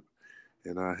Egypt.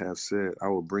 And I have said, I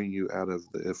will bring you out of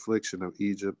the affliction of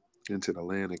Egypt into the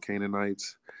land of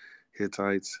Canaanites,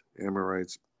 Hittites,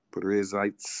 Amorites,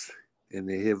 Perizzites, and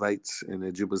the Hivites and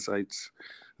the Jebusites,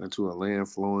 unto a land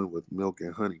flowing with milk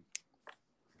and honey.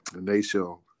 And they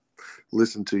shall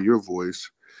listen to your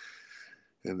voice,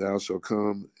 and thou shalt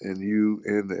come, and you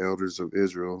and the elders of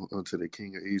Israel, unto the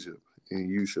king of Egypt, and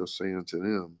you shall say unto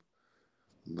them,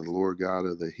 the Lord God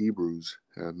of the Hebrews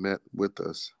hath met with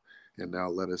us, and now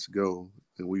let us go,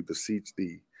 and we beseech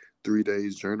thee 3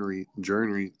 days journey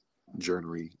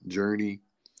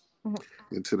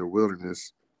into the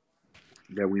wilderness,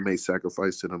 that we may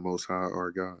sacrifice to the Most High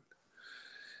our God.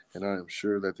 And I am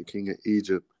sure that the king of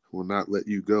Egypt will not let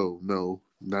you go, no,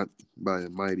 not by a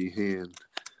mighty hand.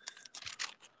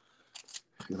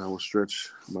 And I will stretch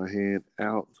my hand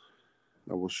out.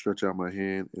 I will stretch out my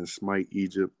hand and smite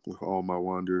Egypt with all my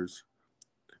wonders,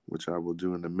 which I will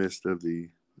do in the midst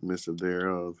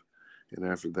thereof. And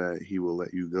after that, he will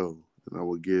let you go. And I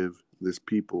will give this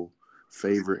people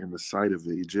favor in the sight of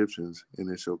the Egyptians. And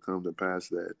it shall come to pass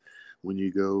that when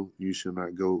you go, you shall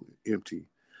not go empty.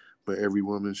 But every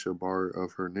woman shall borrow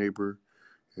of her neighbor,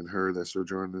 and her that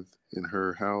sojourneth in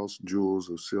her house, jewels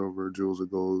of silver, jewels of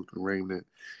gold, and raiment.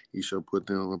 Ye shall put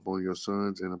them upon your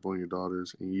sons and upon your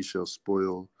daughters, and ye shall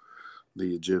spoil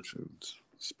the Egyptians.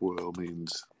 Spoil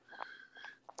means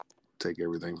take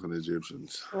everything from the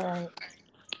Egyptians. Right.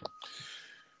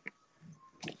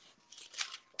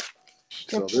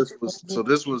 So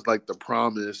this was like the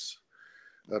promise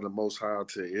of the Most High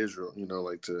to Israel,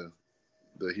 like to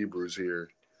the Hebrews here,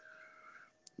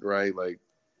 right? Like,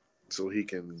 so he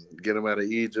can get them out of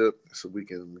Egypt, so we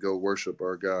can go worship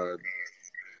our God.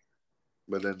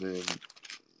 But then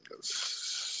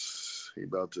he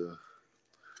about to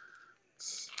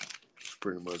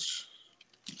pretty much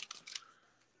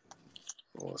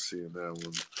all I see in that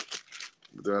one.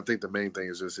 But then I think the main thing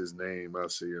is just his name I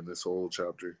see in this whole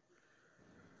chapter.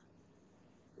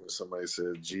 When somebody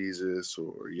said Jesus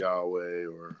or Yahweh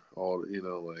or all,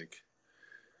 like,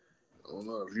 I don't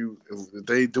know if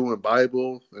they doing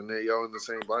Bible and they all in the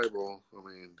same Bible. I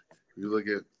mean, if you look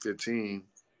at 15,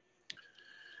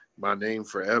 my name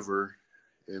forever,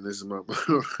 and this is my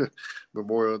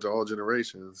memorial to all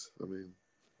generations. I mean,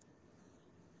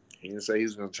 he didn't say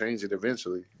he's going to change it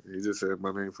eventually. He just said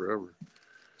my name forever.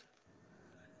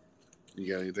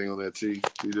 You got anything on that, T,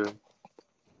 TJ?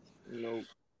 Nope.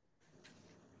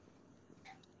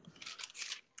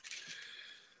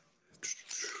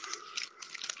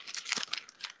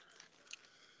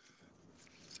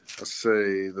 I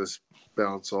say let's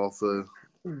bounce off of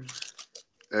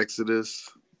Exodus.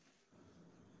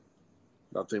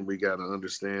 I think we got an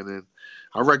understanding.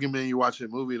 I recommend you watch a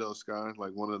movie though, Sky,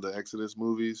 like one of the Exodus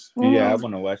movies. Yeah, I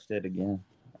want to watch that again.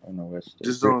 I want to watch that.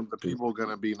 Just on the people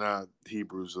gonna be not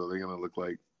Hebrews, so they're gonna look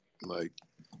like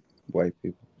white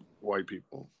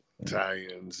people,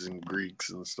 Italians and Greeks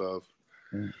and stuff,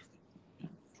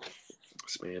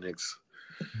 Hispanics.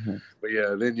 Mm-hmm. But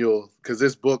yeah, then because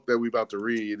this book that we about to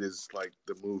read is like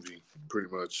the movie, pretty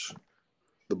much.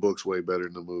 The book's way better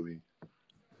than the movie.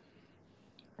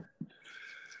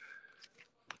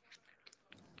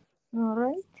 All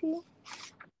righty.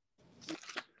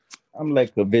 I'm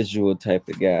like a visual type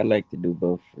of guy. I like to do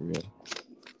both for real.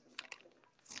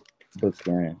 Book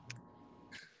and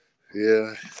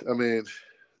Yeah, I mean,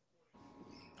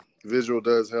 visual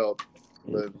does help,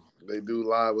 but they do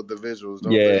lie with the visuals,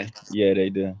 don't they? Yeah, they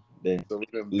do. They So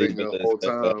we've been leave thinking a the little whole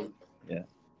stuff out. time. Yeah.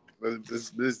 But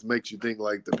this makes you think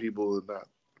like the people are not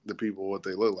the people what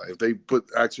they look like. If they put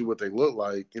actually what they look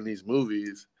like in these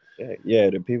movies, Yeah,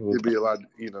 the people. it'd be a lot.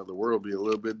 The world would be a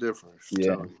little bit different. I'm Yeah.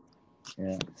 telling you.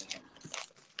 Yeah.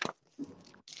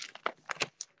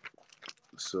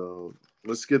 So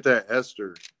let's get that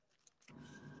Esther.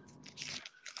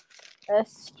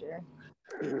 Esther.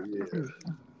 Yeah,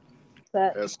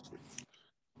 That Esther.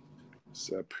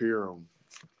 Sapirum.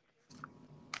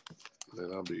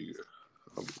 Then I'll be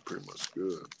pretty much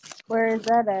good. where is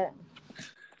that at?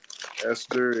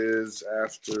 Esther is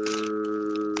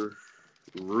after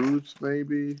Ruth,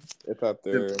 maybe. It's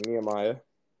after Nehemiah.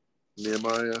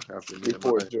 Nehemiah after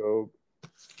Before Nehemiah. Job.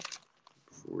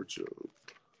 Before Job.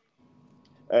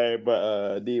 Hey,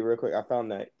 but D, real quick, I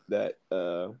found that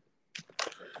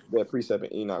precept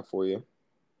in Enoch for you.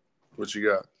 What you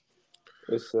got?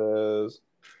 It says,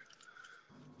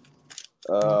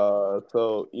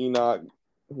 so Enoch,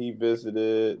 he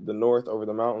visited the north over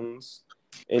the mountains,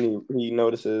 and he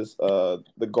notices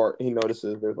he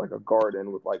notices there's like a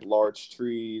garden with like large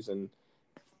trees and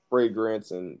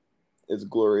fragrance, and it's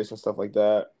glorious and stuff like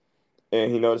that.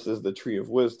 And he notices the tree of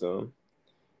wisdom,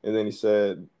 and then he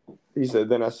said,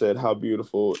 then I said, how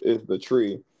beautiful is the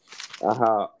tree,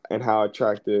 how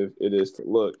attractive it is to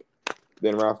look.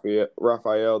 Then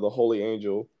Raphael, the holy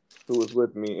angel who was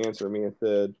with me, answered me and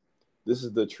said, this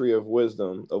is the tree of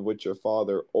wisdom of which your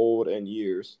father, old in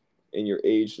years, and your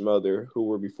aged mother, who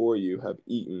were before you, have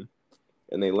eaten.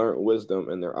 And they learnt wisdom,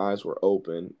 and their eyes were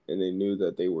open, and they knew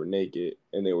that they were naked,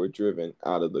 and they were driven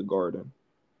out of the garden.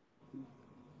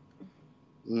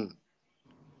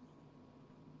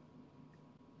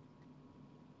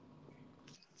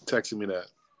 Texting me that.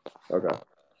 Okay.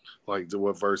 Like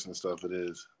what verse and stuff it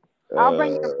is. I'll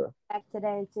bring it back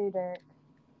today too, Derek.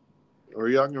 Or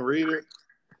y'all can read it.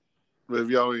 But if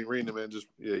y'all ain't reading it, man,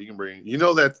 you can bring it. You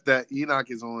know that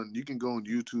Enoch is on. You can go on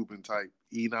YouTube and type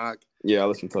Enoch. Yeah, I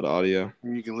listen to the audio.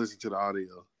 And you can listen to the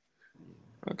audio.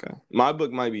 Okay. My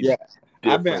book might be. Yeah,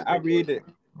 I've been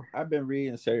different.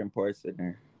 reading certain parts in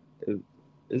there.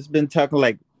 It's been talking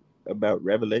like about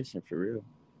Revelation for real.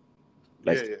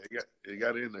 Like, it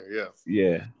got in there. Yeah.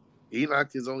 Yeah.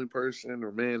 Enoch is the only person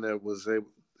or man that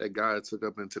God took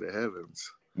up into the heavens.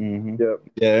 Mm-hmm. Yep.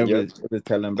 Yeah, it was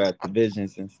telling about the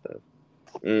visions and stuff.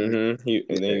 Mm-hmm.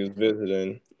 Then he was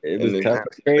visiting. It was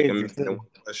talking crazy too.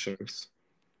 Questions.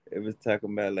 It was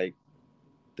talking about like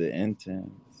the end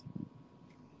times,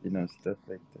 stuff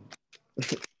like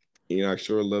that. Enoch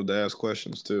sure loved to ask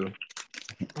questions too.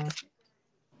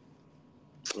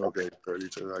 Okay,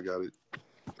 32. I got it.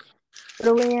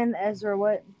 Julian, Ezra,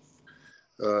 what?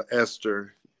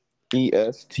 Esther.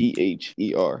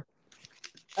 Esther.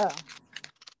 Oh.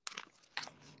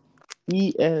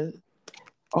 ESRSLSTE.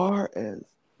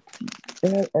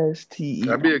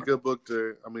 That'd be a good book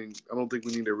to. I mean, I don't think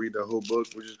we need to read the whole book.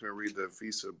 We're just gonna read the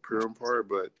Feast of Purim part,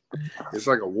 but it's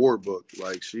like a war book.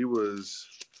 Like she was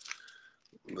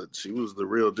the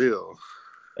real deal.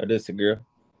 Oh, this a girl?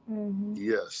 Mm-hmm.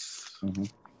 Yes. Mm-hmm.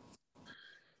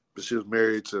 But she was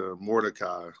married to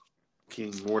Mordecai,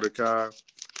 King Mordecai,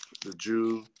 the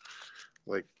Jew.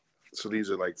 Like, so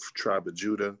these are like tribe of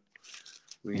Judah.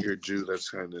 When you hear Jew, that's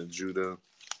kind of Judah.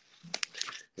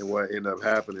 And what ended up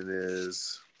happening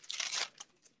is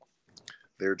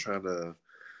they were trying to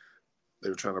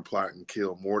plot and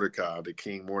kill Mordecai, the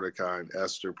King Mordecai, and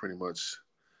Esther pretty much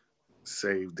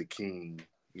saved the king,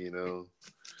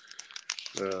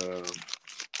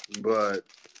 But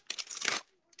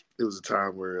it was a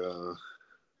time where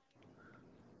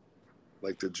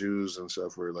like the Jews and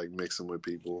stuff were like mixing with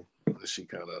people. And she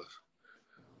kind of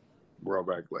brought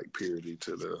back like purity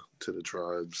to the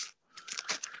tribes.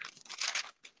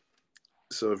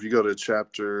 So if you go to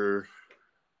chapter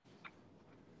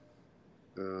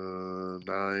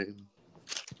 9.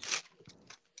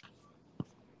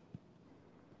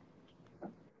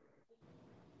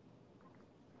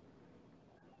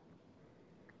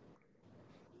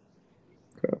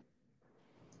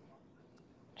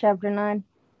 Chapter 9.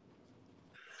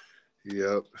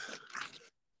 Yep.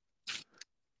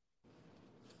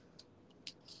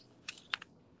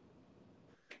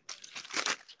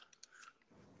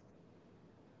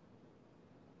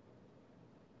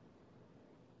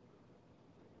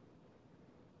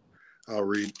 I'll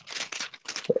read.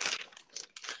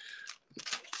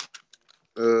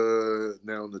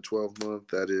 Now in the 12th month,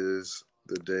 that is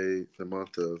the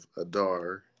month of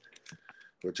Adar,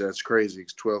 which that's crazy.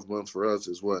 12 months for us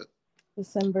is what?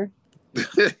 December.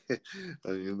 I didn't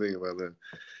even think about that.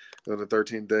 On the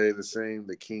 13th day,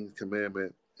 the king's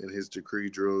commandment and his decree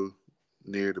drew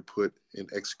near to put in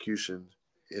execution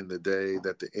in the day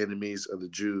that the enemies of the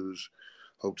Jews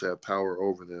hoped to have power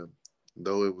over them,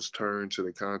 though it was turned to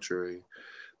the contrary,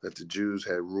 that the Jews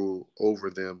had ruled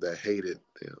over them that hated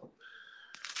them.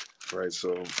 Right,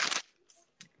 so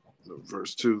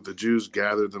verse 2, the Jews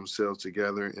gathered themselves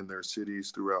together in their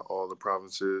cities throughout all the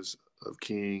provinces of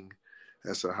King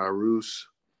Ahasuerus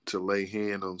to lay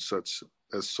hand on such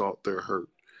as sought their hurt.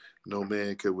 No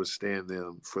man could withstand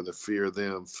them, for the fear of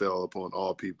them fell upon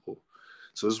all people.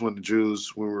 So this is when the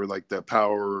Jews, when we were like that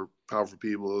powerful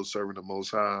people serving the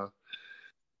Most High,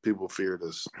 people feared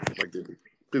us. Like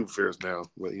people fear us now.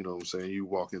 But you know what I'm saying? You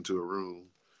walk into a room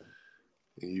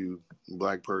and you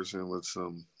black person with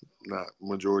some not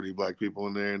majority black people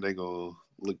in there, and they gonna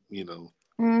look, you know,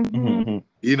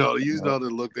 you know the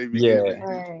look they be giving.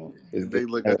 Right. They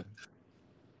look at.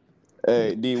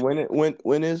 Hey, D,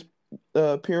 when is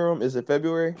Purim? Is it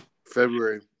February?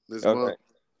 February this month.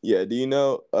 Yeah. Do you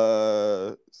know,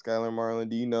 Skylar Marlin?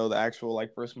 Do you know the actual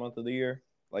like first month of the year,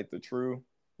 like the true?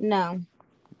 No.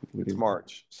 It's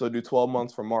March. So do 12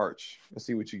 months for March and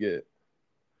see what you get.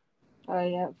 Oh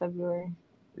yeah, February.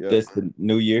 Yeah. That's the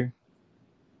new year.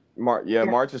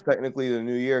 March is technically the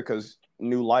new year because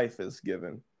new life is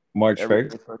given. March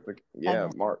 1st.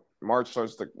 March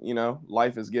starts to,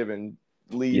 life is given.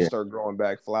 Leaves start growing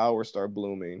back. Flowers start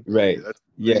blooming. Right. That's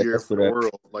the year for the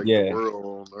world, like the world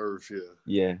on Earth.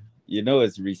 Yeah. You know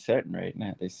it's resetting right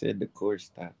now. They said the course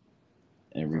stopped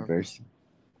and reversing.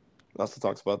 Also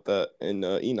talks about that in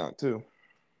Enoch too.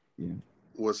 Yeah.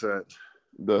 What's that?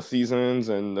 The seasons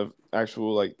and the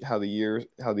actual like how the year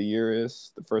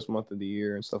is, the first month of the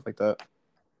year and stuff like that.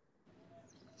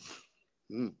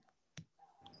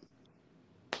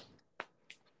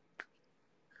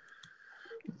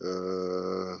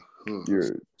 I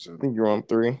think you're on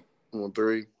 3. I'm on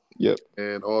 3. Yep.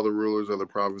 And all the rulers of the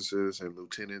provinces and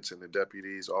lieutenants and the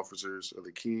deputies, officers of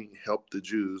the king helped the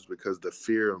Jews because the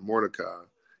fear of Mordecai,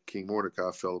 King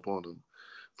Mordecai, fell upon them.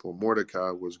 For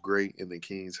Mordecai was great in the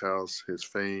king's house. His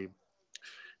fame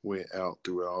went out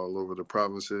through all over the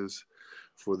provinces.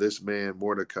 For this man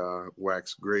Mordecai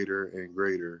waxed greater and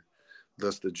greater.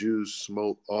 Thus the Jews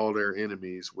smote all their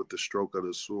enemies with the stroke of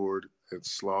the sword and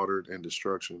slaughtered and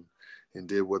destruction, and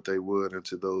did what they would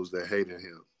unto those that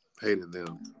hated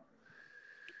them.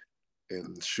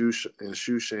 And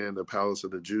Shushan, the palace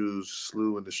of the Jews,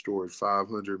 slew and destroyed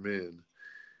 500 men.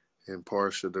 And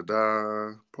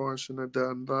Parshadada,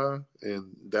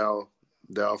 and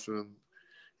Dalphon,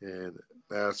 and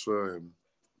Asphah, and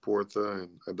Portha,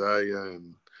 and Adiah,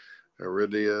 and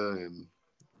Aridia, and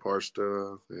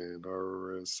Parshta, and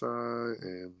Arisai,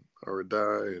 and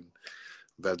Aridai, and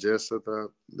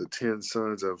Vajesatha, the 10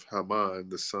 sons of Haman,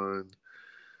 the son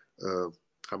of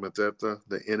Hamathetha,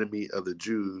 the enemy of the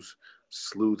Jews,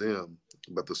 slew them,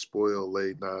 but the spoil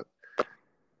laid not.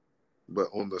 But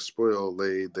on the spoil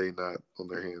laid they not on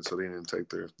their hands, so they didn't take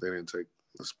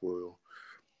the spoil.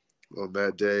 On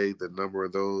that day, the number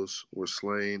of those were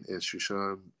slain, and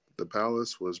Shushan the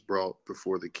palace was brought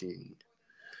before the king.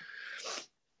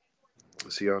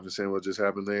 So you understand what just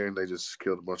happened there? And they just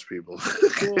killed a bunch of people.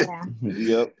 Yeah.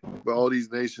 Yep. But all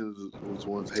these nations was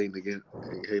ones hating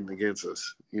against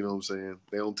us. You know what I'm saying?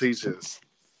 They don't teach us.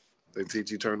 They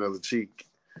teach you turn the other cheek.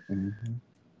 Mm-hmm.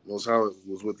 Most how it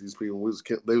was with these people. We was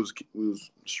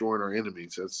destroying our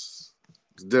enemies. It's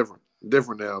different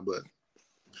now, but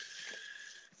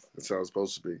that's how it's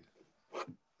supposed to be.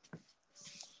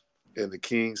 And the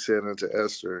king said unto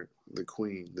Esther, the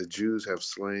queen, the Jews have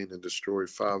slain and destroyed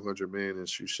 500 men in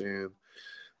Shushan,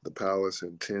 the palace,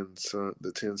 and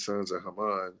the 10 sons of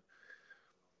Haman.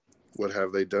 What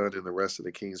have they done in the rest of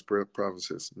the king's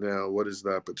provinces? Now, what is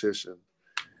thy petition?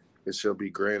 It shall be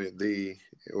granted thee,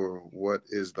 or what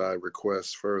is thy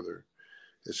request further?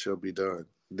 It shall be done.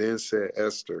 Then said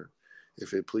Esther,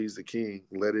 if it please the king,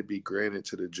 let it be granted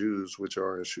to the Jews which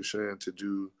are in Shushan to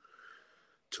do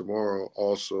tomorrow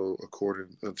also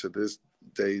according unto this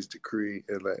day's decree,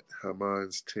 and let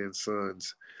Haman's 10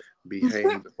 sons be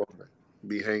hanged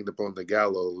upon the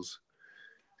gallows.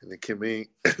 And the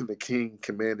king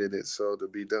commanded it so to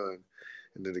be done.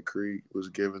 And the decree was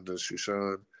given to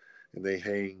Shushan, and they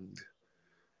hanged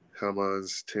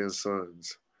Haman's 10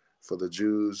 sons. For the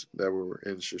Jews that were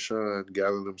in Shushan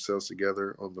gathered themselves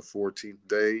together on the 14th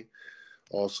day,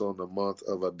 also in the month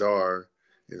of Adar,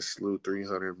 and slew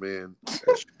 300 men at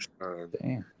Shushan.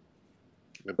 Damn.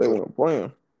 They weren't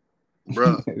playing.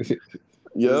 Bruh.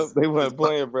 Yep, they weren't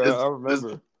playing, bro. I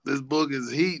remember. This book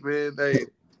is heat, man. Hey,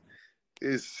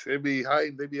 they be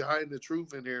hiding the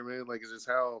truth in here, man. Like it's just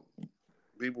how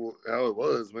it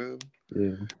was, man.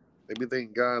 Yeah. They be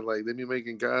thinking God like they be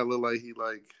making God look like he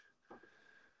like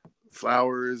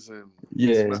flowers and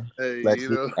Yeah, hey, like you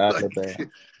he's know, like Alabama.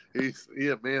 he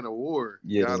a man of war,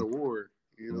 Yeah. God of war.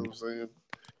 You know what I'm saying?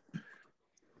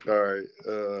 All right.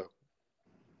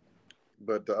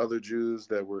 But the other Jews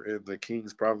that were in the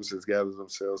king's provinces gathered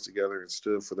themselves together and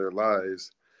stood for their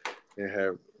lives and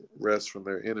had rest from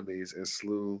their enemies and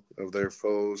slew of their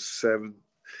foes 7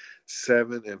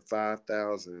 and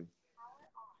 5,000.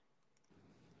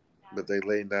 But they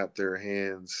laid not their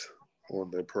hands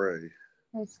on their prey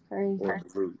That's crazy. or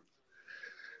the loot.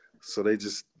 So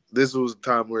this was a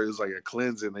time where it was like a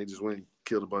cleansing. They just went and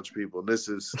killed a bunch of people. And this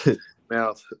is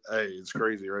now, hey, it's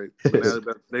crazy, right? But now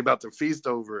they about to feast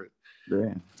over it.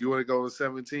 Damn. You want to go to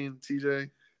 17, TJ?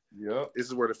 Yep. This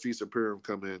is where the Feast of Purim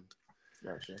come in.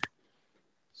 Gotcha.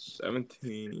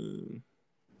 17.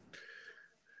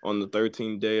 On the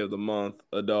 13th day of the month,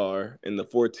 Adar, in the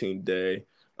 14th day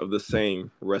of the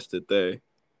same rested they,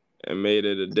 and made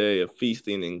it a day of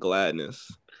feasting and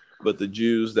gladness. But the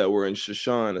Jews that were in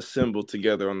Shushan assembled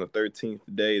together on the 13th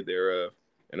day thereof,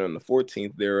 and on the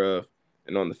 14th thereof,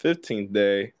 and on the 15th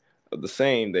day of the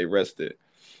same they rested,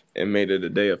 and made it a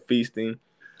day of feasting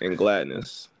and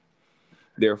gladness.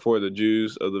 Therefore the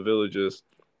Jews of the villages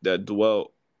that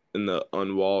dwelt in the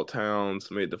unwalled towns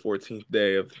made the 14th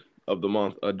day of the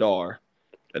month Adar,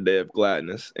 a day of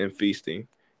gladness and feasting,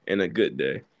 and a good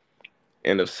day,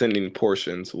 and of sending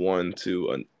portions one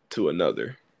to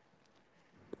another.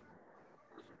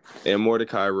 And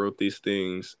Mordecai wrote these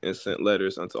things and sent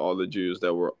letters unto all the Jews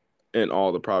that were in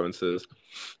all the provinces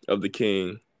of the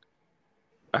king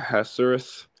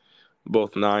Ahasuerus,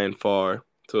 both nigh and far,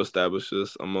 to establish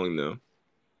this among them,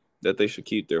 that they should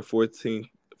keep their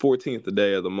 14th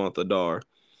day of the month Adar,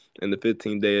 and the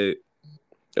 15th day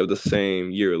of the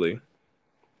same yearly,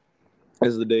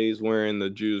 as the days wherein the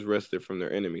Jews rested from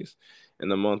their enemies, and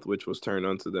the month which was turned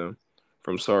unto them,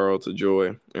 from sorrow to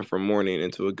joy, and from mourning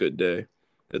into a good day,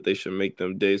 that they should make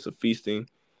them days of feasting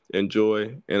and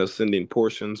joy, and of sending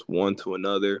portions one to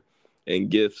another, and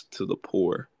gifts to the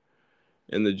poor.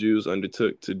 And the Jews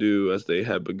undertook to do as they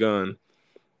had begun,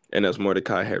 and as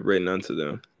Mordecai had written unto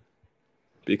them,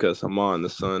 because Haman, the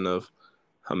son of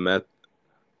Hammedatha,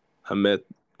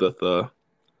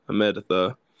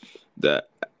 the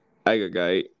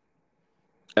Agagite,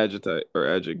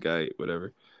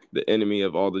 whatever, the enemy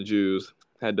of all the Jews,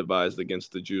 had devised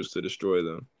against the Jews to destroy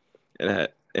them, and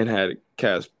had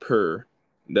cast pur,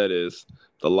 that is,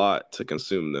 the lot, to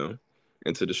consume them,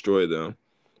 and to destroy them.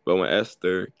 But when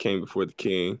Esther came before the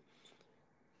king,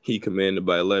 he commanded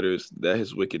by letters that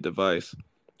his wicked device,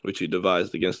 which he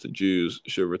devised against the Jews,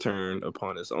 should return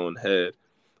upon his own head,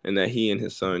 and that he and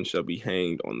his son shall be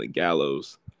hanged on the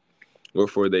gallows.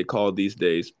 Wherefore they called these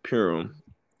days Purim,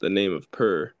 the name of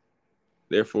Pur.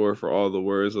 Therefore, for all the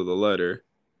words of the letter,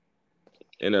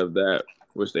 and of that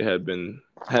which they had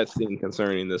seen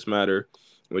concerning this matter,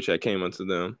 which had came unto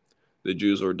them, the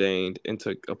Jews ordained and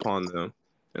took upon them,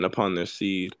 and upon their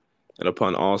seed, and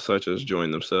upon all such as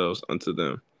joined themselves unto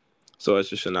them, so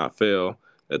as it should not fail,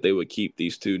 that they would keep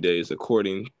these 2 days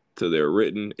according to their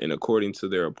written and according to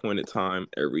their appointed time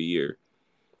every year,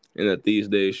 and that these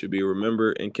days should be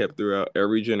remembered and kept throughout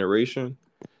every generation,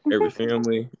 every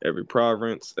family, every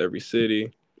province, every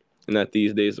city, and that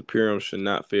these days of Purim should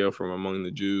not fail from among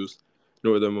the Jews,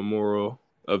 nor the memorial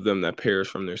of them that perish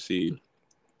from their seed.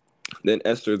 Then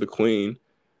Esther the queen,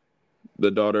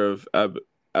 the daughter of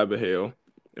Abihail,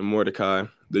 and Mordecai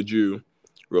the Jew,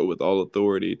 wrote with all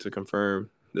authority to confirm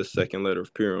this second letter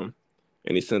of Purim,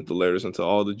 and he sent the letters unto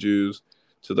all the Jews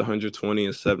to the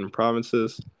 127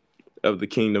 provinces of the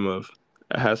kingdom of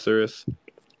Ahasuerus,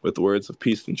 with words of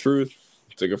peace and truth,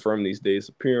 to confirm these days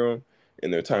of Purim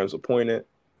in their times appointed,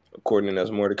 according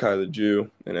as Mordecai the Jew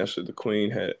and Esther the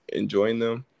queen had enjoined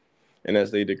them, and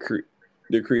as they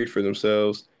decreed for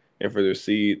themselves and for their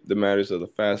seed the matters of the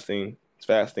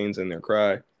fastings and their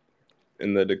cry.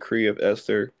 And the decree of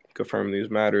Esther confirmed these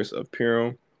matters of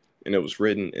Purim, and it was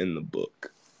written in the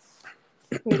book.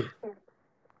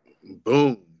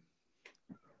 Boom.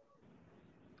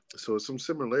 So some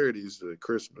similarities to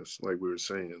Christmas, like we were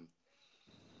saying,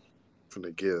 from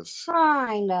the gifts.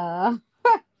 Kinda.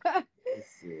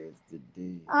 This is the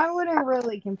D. I wouldn't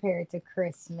really compare it to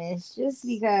Christmas just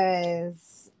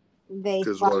because they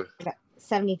slaughtered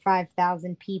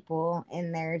 75,000 people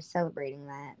and they're celebrating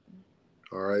that.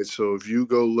 All right, so if you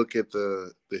go look at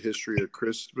the history of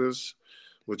Christmas,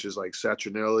 which is like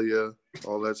Saturnalia,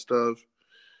 all that stuff,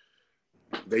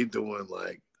 they doing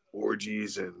like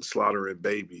orgies and slaughtering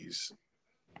babies.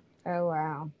 Oh,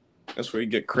 wow. That's where you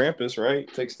get Krampus, right?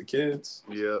 Takes the kids.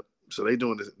 Yep. So they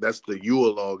doing this. That's the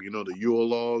Yule log. You know the Yule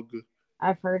log?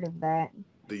 I've heard of that.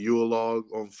 The Yule log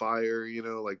on fire, you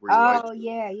know, like where you light. Oh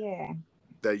yeah.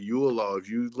 That Yule log. If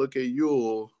you look at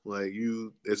Yule, like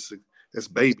it's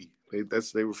baby. They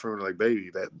referring to like baby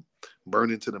that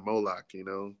burn into the Moloch, you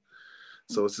know.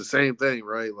 So it's the same thing,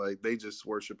 right? Like they just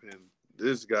worshiping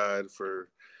this god for,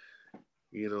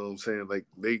 you know what I'm saying? Like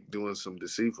they doing some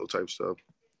deceitful type stuff.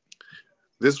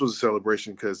 This was a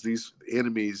celebration because these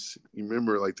enemies, you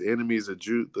remember, like the enemies of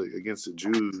against the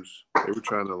Jews, they were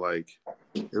trying to like,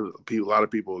 there was a lot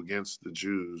of people against the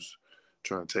Jews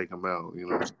trying to take them out, you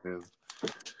know what I'm saying?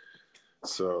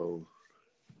 So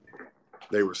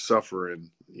they were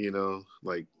suffering, you know,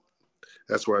 like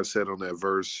that's why I said on that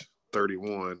verse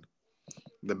 31,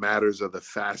 the matters of the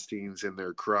fastings and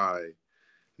their cry.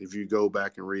 If you go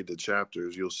back and read the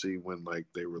chapters, you'll see when like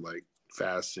they were like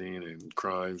fasting and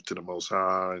crying to the Most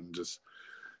High and just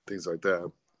things like that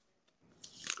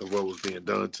of what was being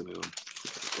done to them.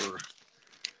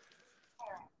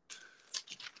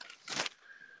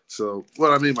 So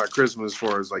what I mean by Christmas, as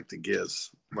far as like the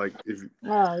gifts, like if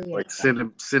like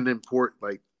sending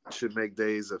like should make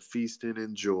days of feasting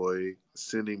and joy,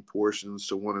 sending portions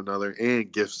to one another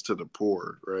and gifts to the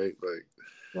poor, right? Like,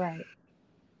 right.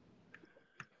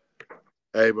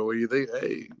 Hey, but when you think,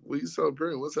 hey, we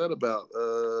celebrating, what's that about?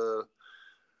 The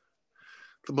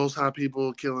Most High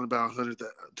people killing about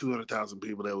 200,000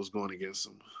 people that was going against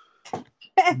them.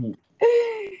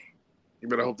 You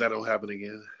better hope that don't happen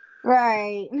again.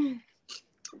 Right.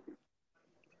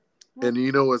 And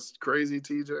you know what's crazy,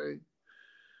 TJ?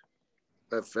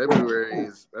 That February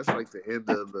that's like the end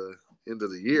of the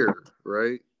year,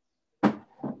 right?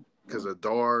 Because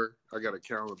Adar, I got a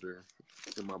calendar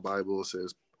in my Bible. It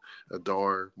says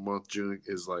Adar month June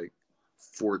is like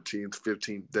 14th,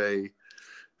 15th day,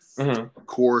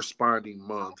 corresponding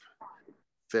month,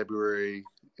 February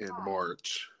and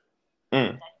March.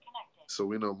 So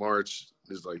we know March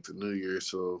is like the New Year.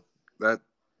 So that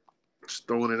just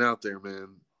throwing it out there,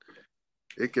 man.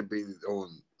 It could be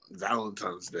on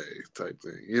Valentine's Day type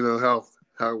thing. You know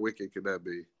how wicked could that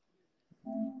be?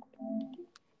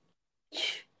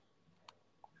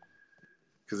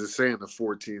 Because it's saying the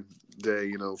 14th day,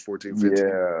 you know, 14th, 15th.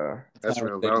 Yeah. That's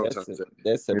around Valentine's Day.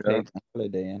 That's a pagan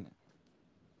holiday, isn't it?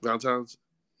 Valentine's?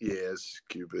 Yeah, it's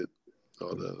Cupid.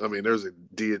 I mean, there's a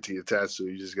deity attached to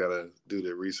it. You just got to do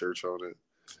the research on it.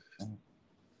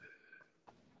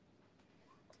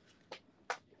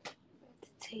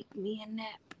 Take me a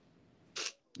nap.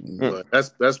 But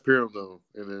that's Purim though.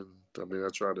 And then, I mean,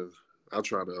 I'll try to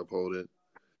uphold it.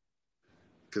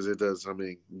 Because it does, I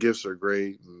mean, gifts are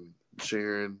great and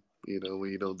sharing, you know,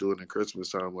 when you don't do it in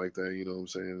Christmas time like that, you know what I'm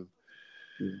saying?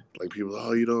 Like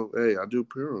people, you don't, hey, I do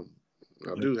Purim.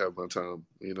 I do have my time,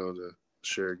 you know, to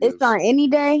share gifts. It's on any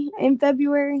day in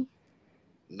February?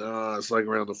 No, it's like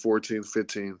around the 14th,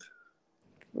 15th.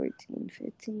 14,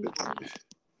 15.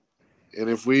 And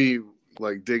if we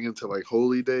like dig into like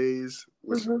holy days,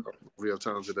 which we have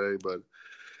time today, but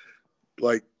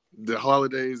like the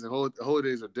holidays and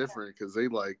holidays are different because they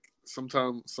like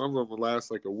sometimes some of them last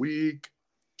like a week,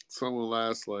 some will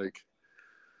last like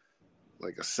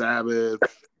a Sabbath.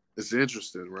 It's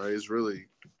interesting, right? It's really,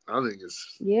 I think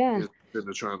it's interesting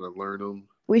to trying to learn them.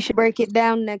 We should break it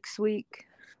down next week.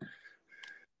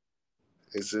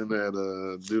 It's in that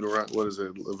Deuteronomy. What is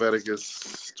it?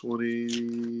 Leviticus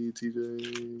 20,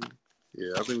 TJ.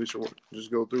 Yeah, I think we should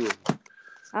just go through it.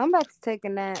 I'm about to take a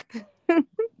nap.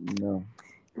 No,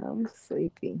 I'm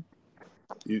sleepy.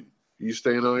 You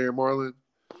staying on here, Marlon?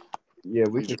 Yeah,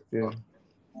 we can still.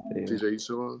 TJ, you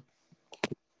still on?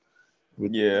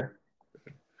 Yeah.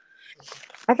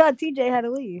 I thought TJ had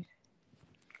to leave.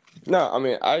 No, I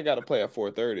mean I gotta play at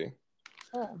 4:30.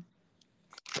 Oh.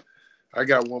 I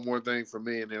got one more thing for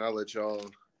me, and then I'll let y'all.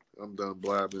 I'm done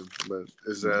blabbing, but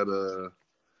is that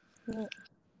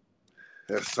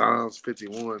that Psalms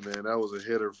 51, man? That was a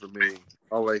hitter for me.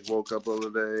 I like woke up the other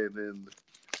day, and then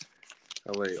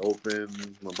I like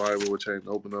opened my Bible, which I hadn't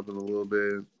opened up in a little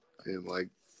bit, and like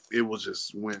it was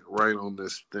just went right on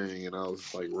this thing, and I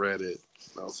was like read it,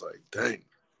 and I was like, dang,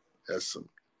 that's some.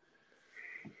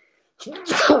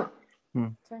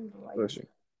 Bless you.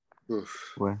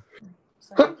 What?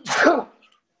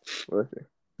 Bless you.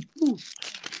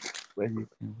 Where you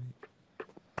can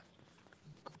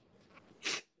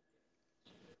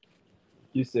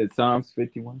You said Psalms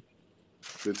 51?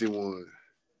 51.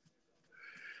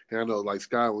 And I know, like,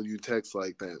 Scott, when you text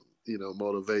like that, you know,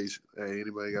 motivation. Hey,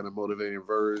 anybody got a motivating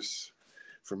verse?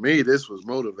 For me, this was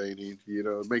motivating. You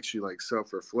know, it makes you, like,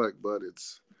 self-reflect, but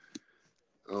it's,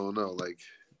 I don't know, like,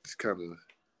 it's kind of,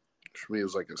 for me, it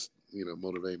was like,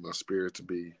 motivating my spirit to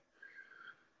be.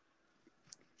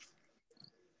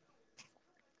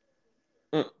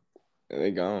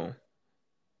 They gone.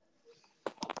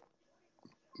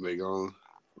 They gone?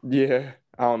 Yeah.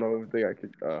 I don't know if they got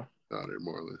kicked off. No, they're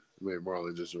Marlon. Maybe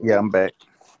Marlon just... Yeah, I'm back.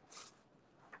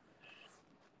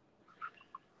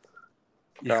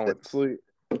 Kind of went to sleep.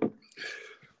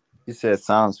 You said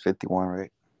Psalms 51,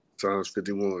 right? Psalms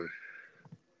 51.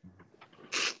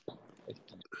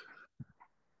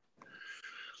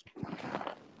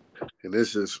 And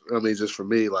this is, I mean, just for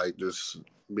me, like, just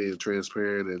being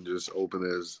transparent and just open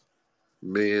as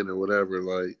men or whatever,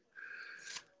 like,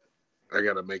 I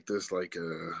got to make this like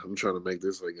I'm trying to make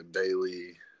this like a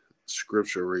daily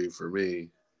scripture read for me.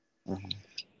 Mm-hmm.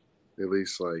 At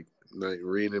least, like, not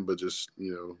reading, but just,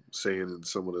 saying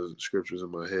some of the scriptures in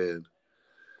my head.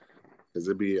 Because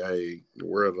it'd be a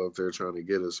world out there trying to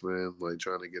get us, man, like,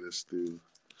 trying to get us through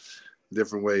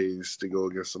different ways to go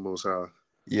against the Most High.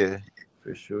 Yeah,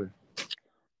 for sure.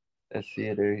 I see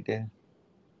it every day.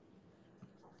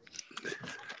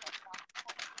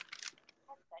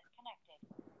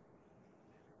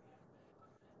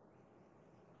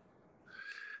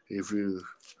 If you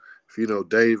know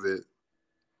David,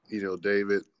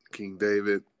 King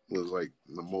David was like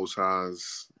the Most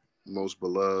High's most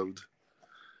beloved.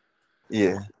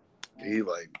 Yeah. He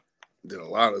like did a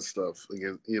lot of stuff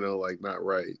again, like not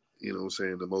right. You know what I'm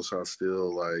saying? The Most High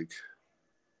still like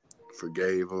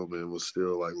forgave him and was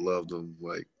still like loved him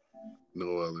like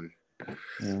no other.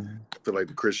 Mm-hmm. I feel like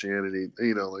the Christianity,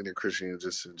 like the Christians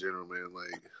just in general, man,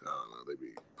 like, I don't know, they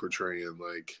be portraying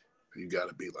like you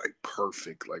gotta be like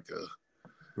perfect, like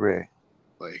right.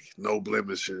 Like no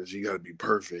blemishes, you gotta be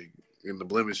perfect. And the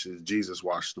blemishes, Jesus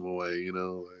washed them away,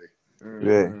 like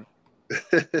right.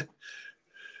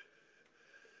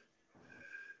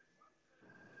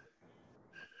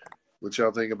 What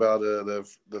y'all think about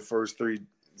the first 3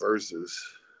 verses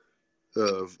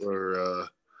of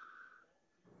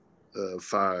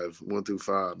 5, 1 through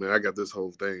 5? Man, I got this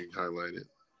whole thing highlighted.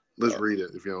 Let's read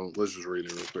it. If y'all, let's just read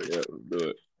it real quick. Yeah, let's do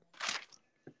it.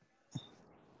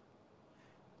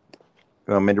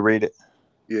 You want me to read it?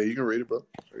 Yeah, you can read it, bro.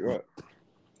 Go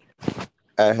ahead.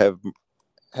 I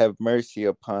have mercy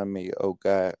upon me, O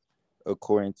God,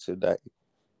 according to thy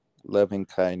loving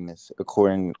kindness,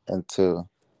 according unto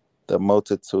the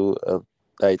multitude of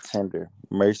thy tender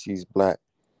mercies, blot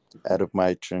out of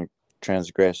my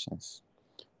transgressions.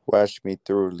 Wash me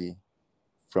thoroughly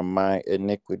from my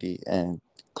iniquity and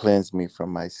cleanse me from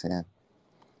my sin.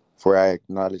 For I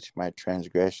acknowledge my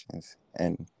transgressions,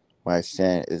 and my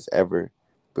sin is ever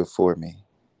before me.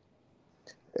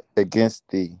 Against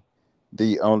thee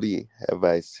only have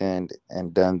I sinned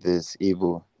and done this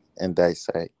evil in thy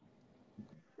sight,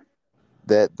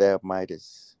 that thou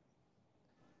mightest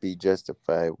be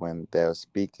justified when thou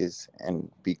speakest,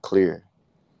 and be clear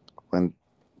when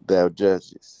thou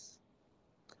judgest.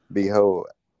 Behold,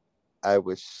 I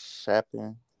was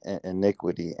shapen in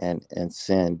iniquity, and in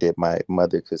sin did my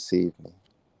mother conceive me.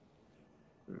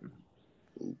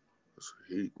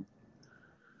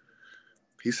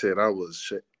 He said I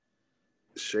was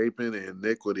shapen in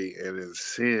iniquity, and in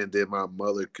sin did my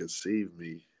mother conceive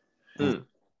me.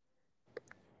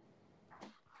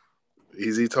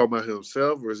 Is he talking about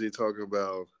himself, or is he talking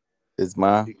about his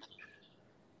mom?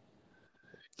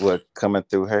 What, coming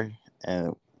through her?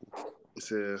 And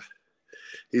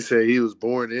he said he was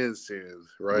born in sin,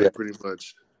 right? Yeah. Pretty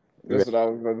much. That's what I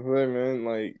was about to say, man.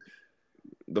 Like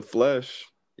the flesh.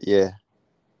 Yeah.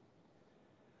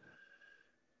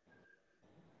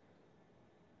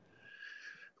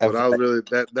 But I was really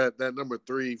that number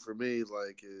 3 for me,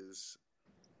 like, is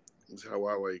how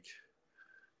I like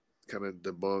kind of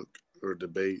debunk or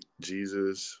debate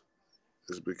Jesus,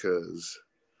 is because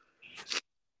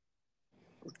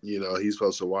he's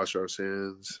supposed to wash our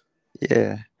sins.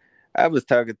 Yeah, I was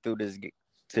talking to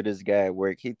this guy at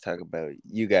work. He talked about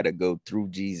you got to go through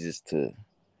Jesus to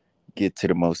get to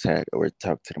the Most High or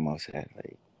talk to the Most High.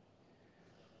 Like,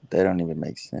 that don't even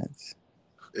make sense.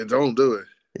 It don't do it.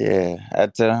 Yeah, I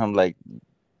tell him, like,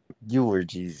 you were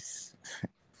Jesus.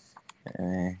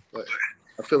 I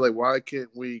feel like, why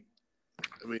can't we?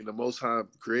 I mean, the Most High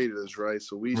created us, right?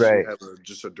 So we should have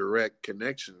just a direct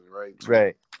connection, right?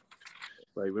 Right.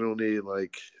 Like, we don't need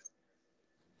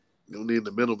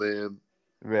the middleman.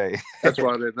 Right. That's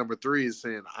why that number 3 is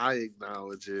saying I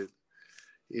acknowledge it.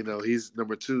 He's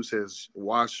number 2 says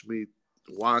wash me.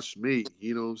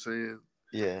 You know what I'm saying?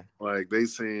 Yeah. Like, they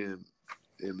saying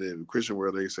in the Christian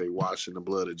world, they say wash in the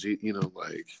blood of Jesus.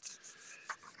 Like,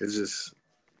 it's just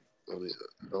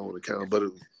on account. But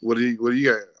what do you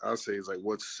got? I'll say is like,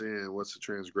 what's sin? What's the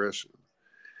transgression?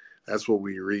 That's what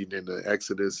we read in the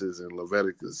Exoduses and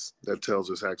Leviticus. That tells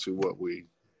us actually what we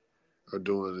are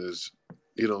doing is,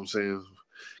 you know what I'm saying?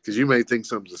 because you may think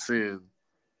something's a sin,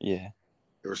 Yeah.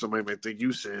 or somebody may think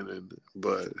you sinning,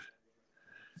 but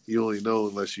you only know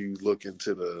unless you look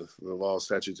into the law,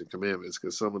 statutes, and commandments.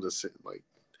 Because some of the sin,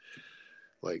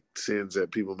 like sins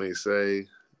that people may say,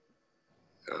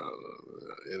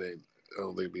 it ain't. I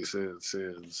don't think it be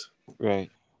sins. Right.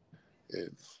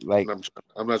 And Like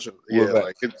I'm not sure. what Yeah, about,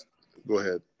 like it's. Go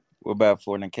ahead. what about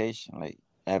fornication? Like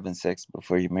having sex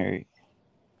before you're married?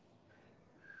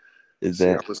 Is See,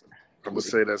 that? I'm gonna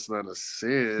say that's not a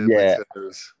sin Yeah,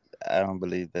 because I don't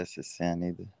believe that's a sin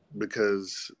either.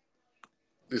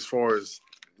 as far as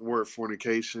the word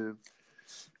fornication,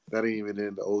 that ain't even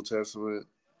in the Old Testament.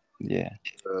 Yeah.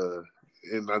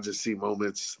 And I just see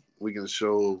moments we can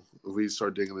show if we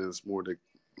start digging in this more, the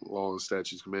law and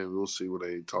statutes commandments, we'll see where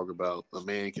they talk about a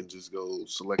man can just go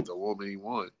select a woman he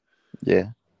want. Yeah.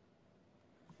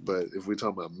 But if we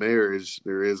talk about marriage,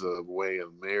 there is a way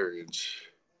of marriage.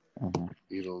 Mm-hmm.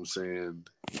 You know what I'm saying?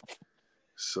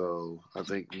 So I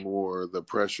think more the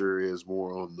pressure is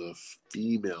more on the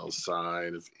female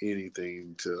side, if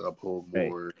anything, to uphold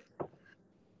more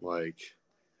like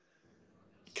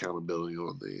accountability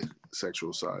on the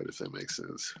sexual side, if that makes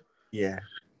sense. Yeah.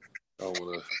 I don't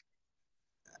want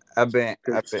to.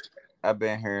 I've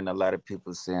been hearing a lot of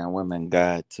people saying women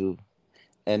God too,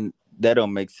 and that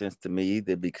don't make sense to me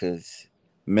either because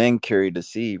men carry the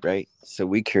seed, right? So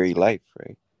we carry life,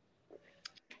 right?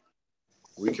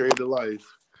 We carry the life,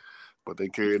 but they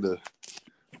carry the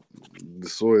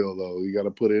soil though. You got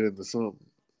to put it into something.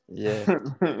 Yeah.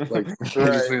 Like I'm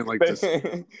just saying, like this,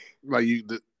 like I'm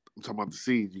talking about the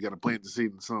seed. You got to plant the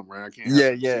seed in something, right? I can't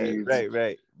have seeds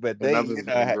right. But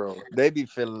grow. they be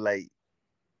feeling like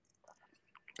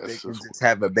they can just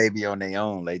have a baby on their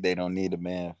own. Like they don't need a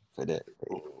man for that.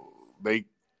 They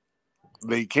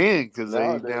can because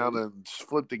they down and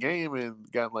flip the game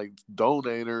and got like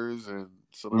donators, and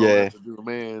so they don't have to do a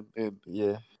man, and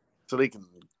so they can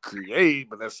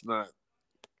create, but that's not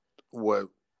what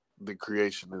the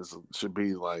creation should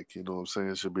be like. You know what I'm saying?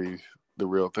 It should be the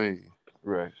real thing,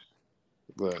 right?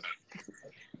 But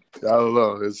I don't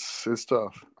know. It's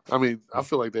tough. I mean, I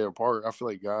feel like they're apart. I feel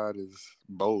like God is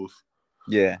both.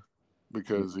 Yeah,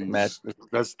 because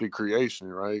that's the creation,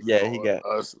 right? Yeah, he got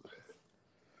us.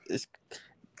 It's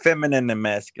feminine and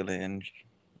masculine,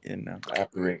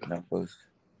 operating on both.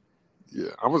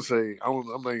 Yeah, I'm gonna say I'm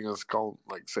not even gonna call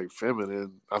say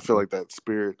feminine. I feel like that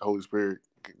spirit, Holy Spirit,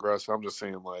 can grasp. I'm just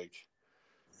saying like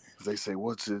if they say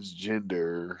what's his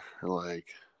gender,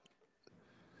 like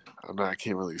I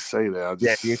can't really say that. I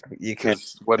just you can't.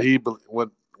 What the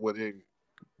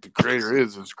creator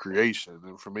is creation,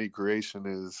 and for me,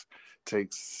 creation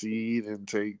takes seed and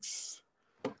takes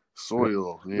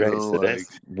soil. You know, so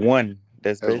that's one.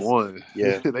 That's one.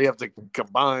 Yeah, they have to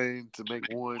combine to make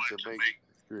one to make.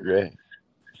 Right.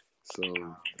 So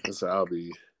that's how I'll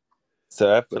be.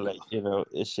 So I feel like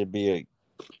it should be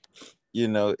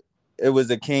it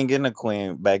was a king and a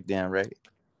queen back then, right?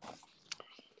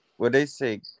 Well, they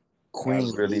say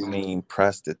queen really mean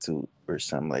prostitute or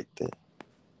something like that.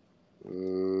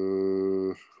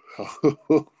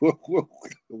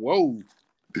 Whoa.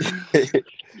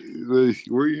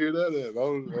 Where you hear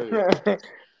that at?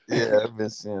 Yeah, I've been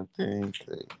seeing things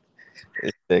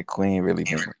that queen really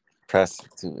mean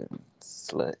prostitute and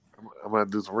slut. I'm gonna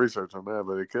do some research on that,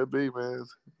 but it could be, man.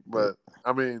 But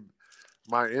I mean,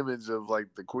 my image of like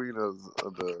the queen of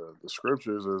the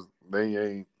scriptures is they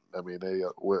ain't. I mean, they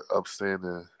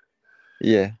upstanding.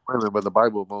 Yeah. Women, but the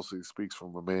Bible mostly speaks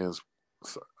from a man's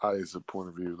eyes and point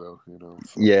of view, though.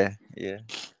 So. Yeah.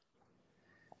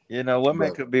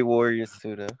 Women could be warriors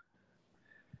too, though.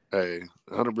 Hey,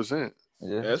 100%.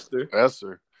 Yeah,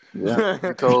 Esther. Yeah.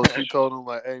 She told him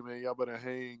like, "Hey man, y'all better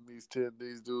hang these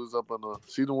dudes up on the."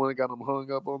 She the one that got them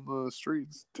hung up on the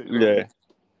streets. Yeah.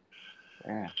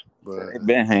 But so they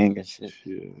been hanging shit.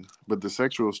 Yeah, but the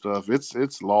sexual stuff,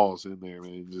 it's laws in there,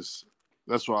 man. Just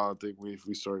that's why I think if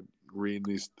we start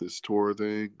reading this Torah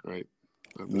thing, right?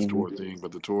 Not this Torah thing,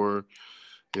 but the Torah,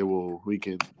 we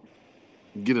can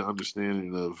get an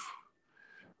understanding of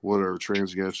what are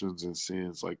transgressions and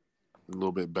sins like a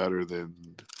little bit better than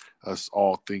us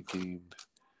all thinking,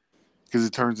 because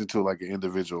it turns into like an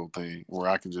individual thing where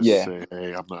I can just say,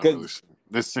 "Hey, I'm not really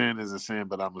this sin is a sin,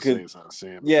 but I'm gonna say it's not a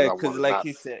sin." Yeah, because like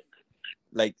you said,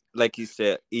 like you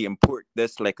said, eating pork,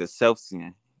 that's like a self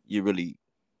sin. You're really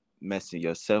messing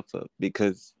yourself up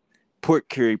because pork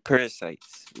carry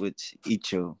parasites, which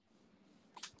eat your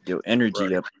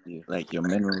energy up, like your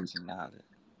minerals and all that.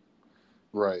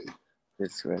 Right.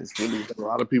 It's really a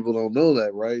lot of people don't know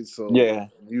that, right? So yeah,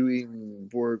 you eating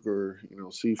pork or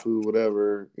seafood,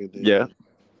 whatever, and then,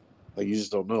 like Like you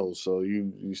just don't know. So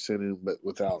you sinning, but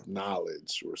without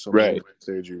knowledge, or somebody Right.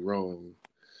 said you wrong.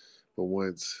 But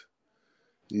once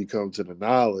you come to the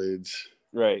knowledge,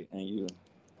 Right, and you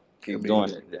keep doing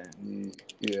it then.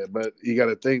 Yeah, but you got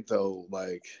to think though,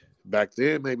 like back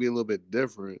then, maybe a little bit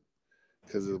different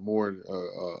because more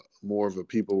of the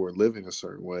people were living a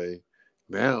certain way.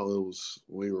 Now it was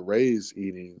we were raised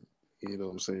eating, you know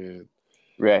what I'm saying?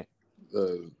 Right.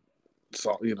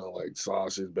 Like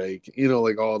sausage, bacon,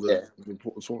 like all the.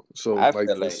 So I like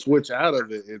feel to like, switch out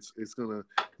of it, it's gonna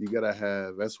you gotta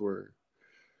have. That's where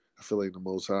I feel like the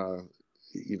Most High,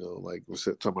 like we're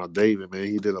talking about David, man,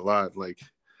 he did a lot, like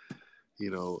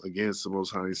against the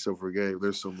Most High, he still forgave.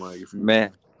 There's some like if you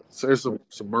man, so there's some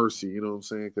mercy, you know what I'm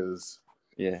saying? Because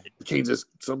yeah, you can't just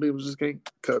some people just can't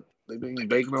cut. They've been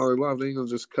baking all their life. They ain't gonna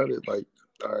just cut it. Like,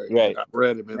 all right, right. I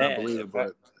read it, man. I Man, believe it,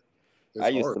 but I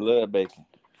it's used hard. to love bacon.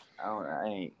 I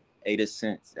ain't ate it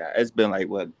since. It's been like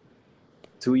what,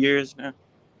 2 years now.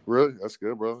 Really, that's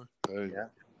good, brother. Hey. Yeah,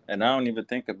 and I don't even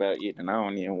think about eating. I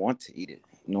don't even want to eat it,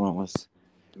 knowing what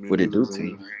Me it do neither, to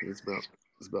you. man. It's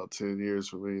about 10 years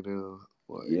for me now.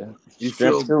 Like, Yeah, you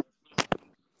shrimp feel? too.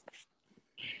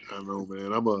 I know,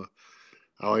 man.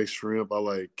 I like shrimp. I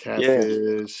like Yeah,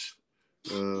 catfish,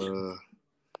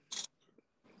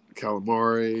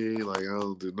 calamari. Like I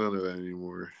don't do none of that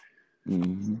anymore.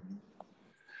 mm-hmm.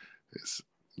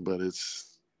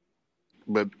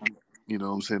 But you know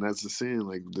what I'm saying, that's the sin.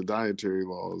 Like the dietary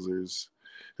laws. There's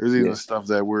even Yeah, stuff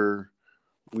that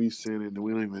we sin and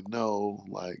we don't even know.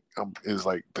 Like it's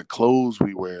like the clothes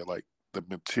we wear, like the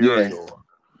material.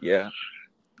 yeah.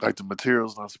 Like the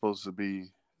material's not supposed to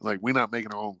be like we're not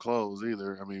making our own clothes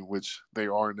either. I mean, which they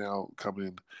are now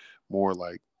coming more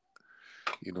like,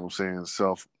 you know what I'm saying,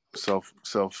 self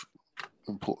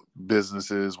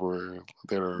businesses where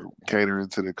that are catering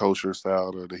to the kosher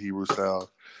style or the Hebrew style.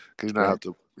 Because you're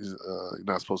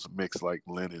not supposed to mix like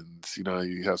linens. You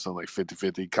have something like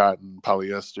 50-50 cotton,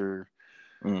 polyester.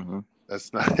 Mm-hmm.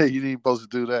 That's not you ain't supposed to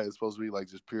do that. It's supposed to be like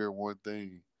just pure one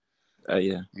thing.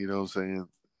 Yeah. You know what I'm saying?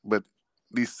 But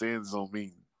these sins don't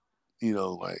mean,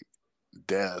 like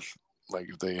death. Like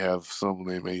if they have something,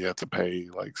 they may have to pay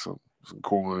like some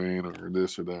coin or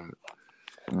this or that.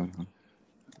 Mm-hmm.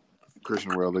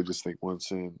 Christian world, they just think one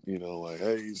sin, like,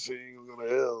 hey, you see, you're going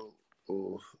to hell.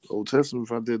 Well, Old Testament,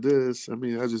 if I did this, I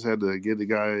mean, I just had to give the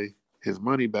guy his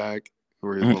money back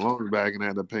or his belongings back and I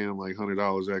had to pay him like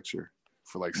 $100 extra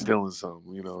for like stealing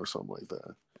something, or something like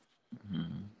that.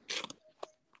 Mm-hmm.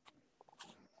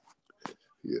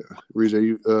 Yeah.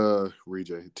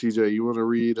 TJ, you want to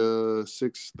read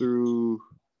 6 through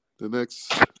the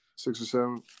next 6 or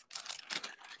 7?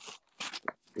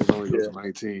 It only goes to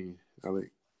 19, I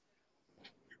think.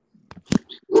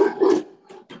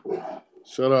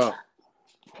 Shut up.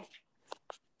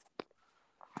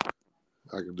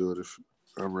 I can do it if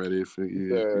I'm ready. It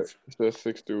says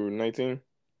 6 through 19.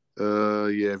 Yeah.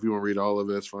 If you want to read all of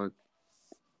it, that's fine.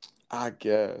 I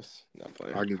guess. Not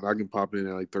playing. I can pop in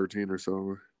at like 13 or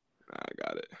so. I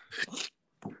got it.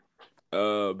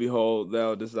 Behold,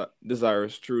 thou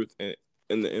desirest truth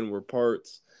in the inward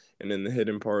parts, and in the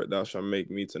hidden part thou shalt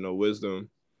make me to know wisdom.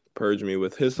 Purge me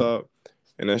with hyssop,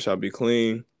 and I shall be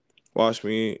clean. Wash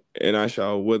me, and I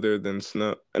shall wither than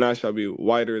snow, and I shall be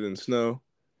whiter than snow.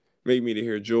 Make me to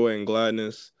hear joy and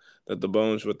gladness, that the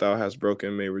bones which thou hast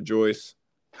broken may rejoice.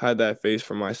 Hide thy face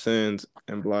from my sins,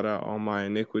 and blot out all my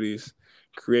iniquities.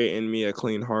 Create in me a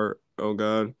clean heart, O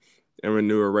God, and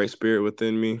renew a right spirit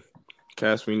within me.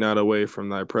 Cast me not away from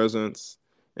thy presence,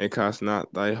 and cast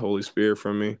not thy Holy Spirit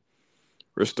from me.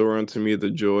 Restore unto me the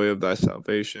joy of thy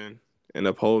salvation, and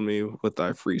uphold me with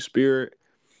thy free spirit.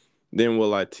 Then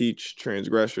will I teach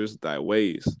transgressors thy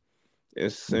ways, and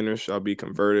sinners shall be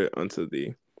converted unto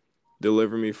thee.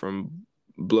 Deliver me from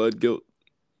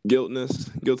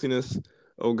guiltiness,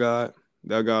 O God,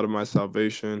 thou God of my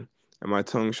salvation, and my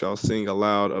tongue shall sing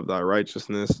aloud of thy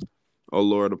righteousness. O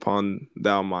Lord, open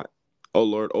thou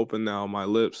my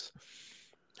lips,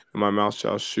 and my mouth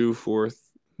shall shew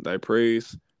forth thy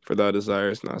praise, for thou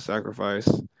desirest not sacrifice,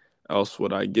 else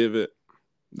would I give it.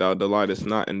 Thou delightest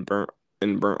not in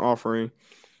burnt offering.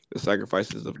 The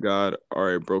sacrifices of God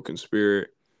are a broken spirit,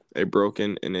 a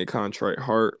broken and a contrite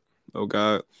heart. O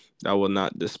God, thou wilt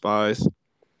not despise.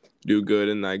 Do good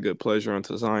in thy good pleasure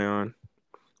unto Zion.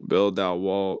 Build thou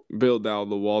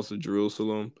the walls of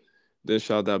Jerusalem. Then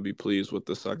shalt thou be pleased with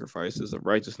the sacrifices of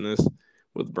righteousness,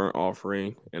 with burnt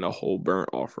offering and a whole burnt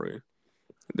offering.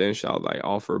 Then shalt thou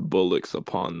offer bullocks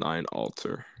upon thine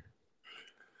altar.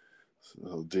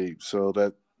 So deep. So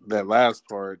that last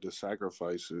part, the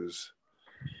sacrifices.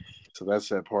 So that's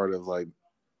that part of like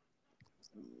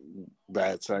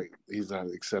bad side. He's not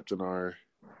accepting our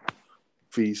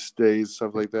feast days,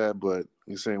 stuff like that. But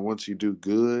he's saying once you do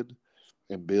good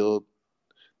and build,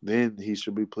 then he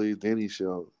should be pleased. Then he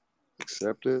shall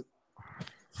accept it.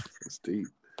 It's deep.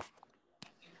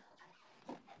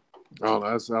 Oh,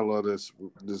 I love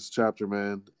this chapter,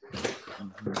 man.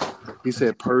 He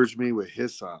said, "Purge me with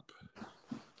hyssop."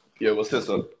 Yeah, what's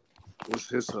hyssop? What's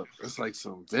hyssop? It's like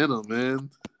some venom, man.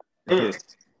 Mm.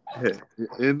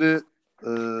 Isn't it?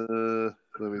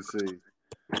 Let me see.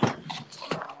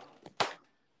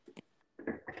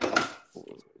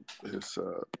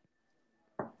 Hyssop.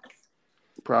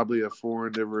 Probably a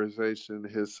foreign divination.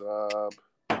 Hyssop.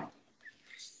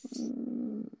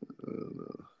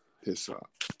 Hyssop.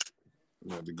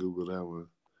 I had to Google that one.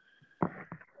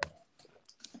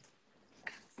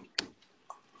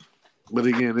 But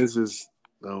again, this is,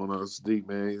 I don't know, it's deep,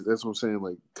 man. That's what I'm saying,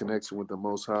 like connection with the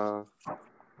Most High.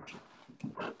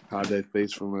 Hide that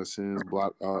face from my sins,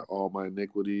 blot out all my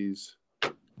iniquities.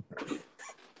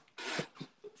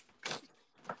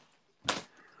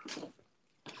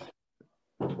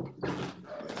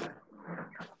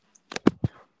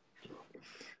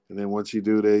 And then once you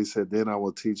do that, he said, then I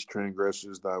will teach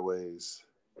transgressors thy ways.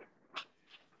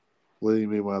 What do you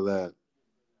mean by that?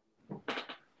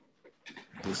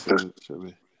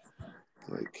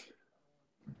 Like,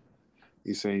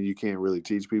 you saying you can't really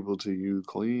teach people till you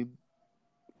clean?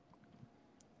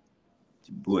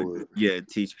 What? Yeah,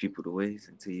 teach people the ways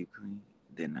until you clean.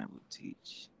 Then I will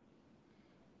teach.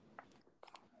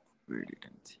 Where did I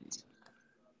teach?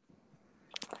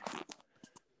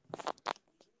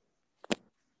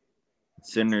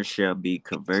 Sinners shall be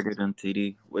converted unto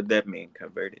thee. What that mean,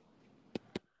 converted?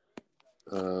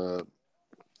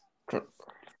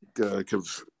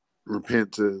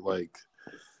 Repent to, like,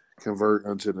 convert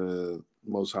unto the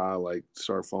Most High, like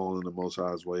start following the Most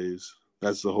High's ways.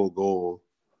 That's the whole goal.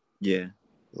 Yeah.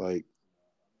 Like,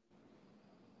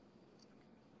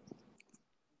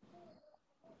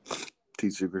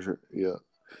 teach you, yeah.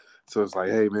 So it's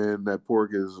like, hey man, that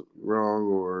pork is wrong,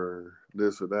 or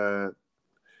this or that.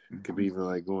 It could be even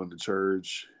like going to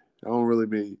church. I don't really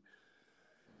be.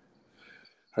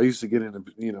 I used to get into,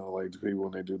 like the people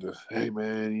when they do this. Hey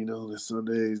man, this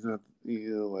Sunday is not,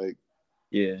 like.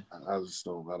 Yeah. I just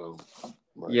don't. I don't.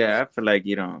 Like, yeah, I feel like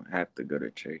you don't have to go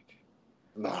to church.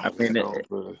 No, I mean,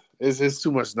 it's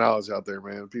too much knowledge out there,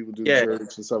 man. People do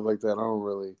church and stuff like that. I don't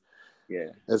really.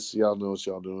 Yeah. That's, y'all know what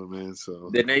y'all doing, man. So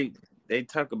then they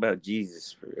talk about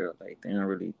Jesus for real. Like, they don't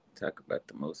really talk about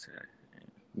the Most High.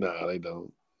 Nah, they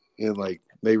don't. And like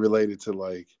they relate it to,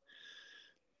 like,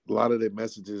 a lot of their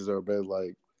messages are about,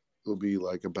 like, will be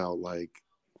like about like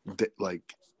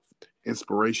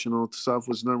inspirational stuff,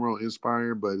 which nothing wrong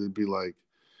inspiring, but it'd be like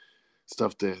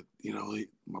stuff that,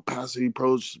 my pastor, he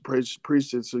preached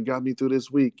it, so it got me through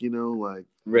this week, like,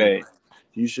 right.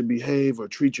 You should behave or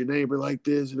treat your neighbor like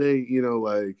this. They,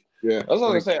 like, yeah, that's what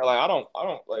I was gonna say. Like, I don't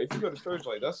like, if you go to church,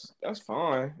 like, that's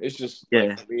fine. It's just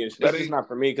like, for me, it's just not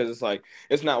for me, because it's like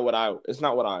it's not what I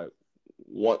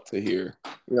want to hear.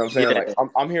 You know what I'm saying? Like,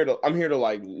 I'm here to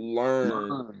like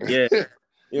learn. Yeah.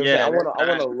 You know what I'm saying? I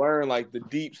want to learn, like, the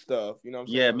deep stuff. You know what I'm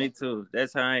saying? Yeah, me too.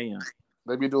 That's how I am.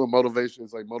 They be doing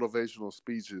motivations, like motivational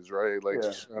speeches, right? Like,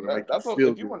 just trying to make that's you what,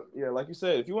 feel if you want. Yeah, like you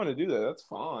said, if you want to do that, that's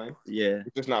fine. Yeah,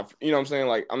 it's just not. You know what I'm saying?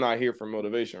 Like, I'm not here for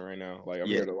motivation right now. Like, I'm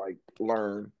here to, like,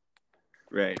 learn.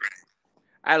 Right.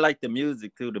 I like the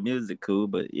music too. The music cool,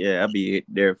 but yeah, I'll be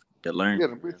there to learn.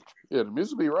 Yeah, the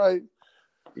music be right.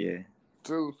 Yeah.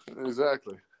 Too,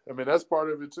 exactly. I mean, that's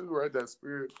part of it too, right? That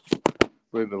spirit.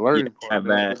 But the learning part,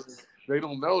 they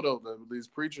don't know though. These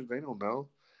preachers, they don't know.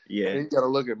 Yeah. You got to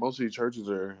look at, most of these churches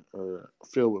are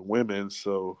filled with women,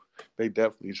 so they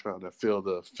definitely trying to fill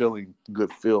the feeling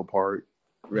good feel part.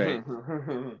 Right.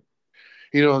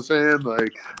 You know what I'm saying?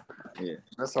 Like, yeah,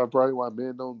 that's probably why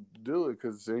men don't do it,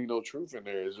 because there ain't no truth in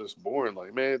there. It's just boring.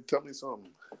 Like, man, tell me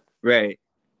something. Right.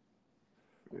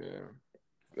 Yeah.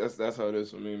 That's how it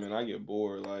is for me, man. I get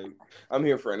bored. Like, I'm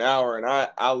here for an hour, and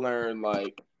I learn,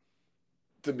 like,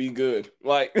 to be good.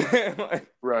 Like,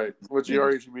 right. What you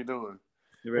already should be doing.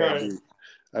 Right.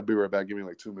 I'll be right back. Give me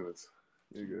like 2 minutes.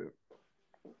 You're good.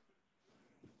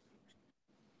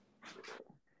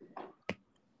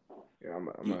 Yeah, I'm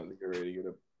about to get ready to get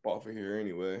up off of here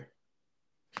anyway.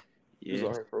 Yeah. It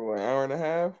was on for an hour and a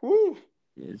half. Woo!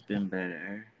 Yeah, it's been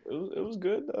better. It was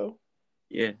good though.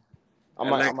 Yeah. I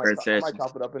might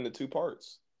chop it up into 2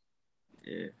 parts.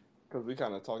 Yeah. Because we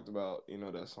kind of talked about,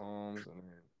 that Psalms and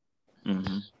then.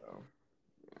 Yeah.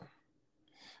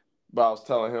 But I was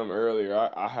telling him earlier,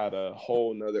 I had a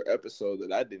whole nother episode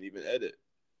that I didn't even edit.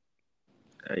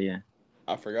 Yeah.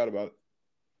 I forgot about it.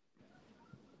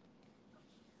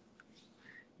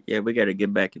 Yeah, we got to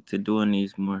get back into doing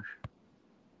these more.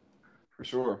 For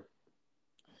sure.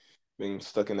 Being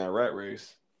stuck in that rat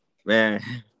race. Man,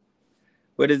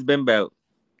 what has been about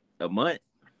a month?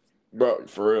 Bro,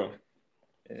 for real.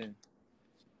 Yeah.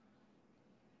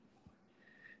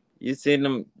 You seen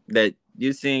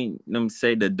them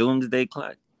say the doomsday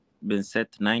clock been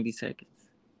set to 90 seconds?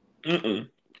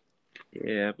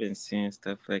 Yeah, I've been seeing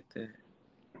stuff like that.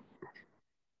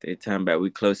 They talking about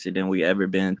we closer than we ever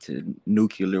been to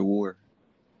nuclear war.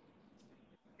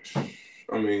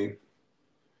 I mean,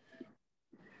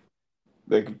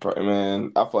 they could probably,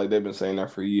 man, I feel like they've been saying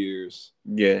that for years.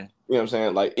 Yeah. You know what I'm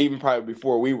saying? Like, even probably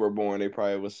before we were born, they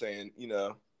probably was saying, you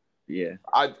know. Yeah.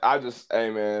 I just, hey,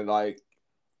 man, like,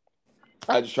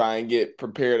 I just try and get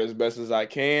prepared as best as I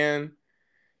can.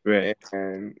 Right.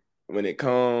 And when it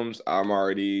comes, I'm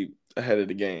already ahead of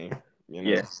the game, you know?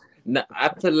 Yeah. No, I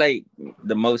feel like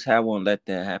the Most High won't let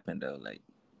that happen, though. Like,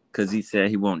 because he said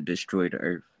he won't destroy the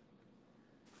earth.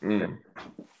 Mm.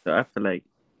 So I feel like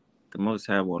the Most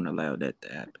High won't allow that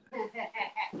to happen.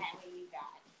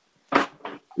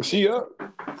 Is she up?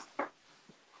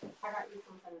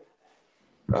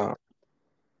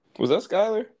 Was that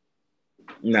Skylar?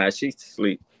 Nah, she's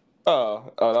asleep.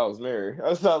 Oh, that was Mary.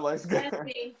 That's not like Skylar. That's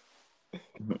me.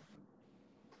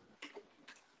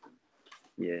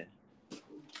 Yeah.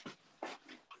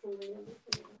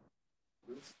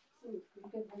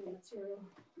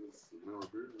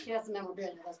 She has some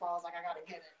memorabilia. That's why I was like, I gotta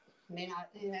get it. May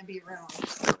not be around.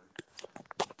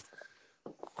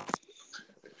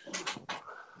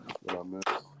 What I missed?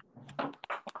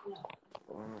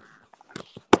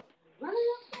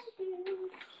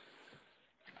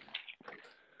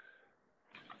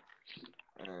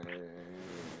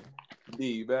 D,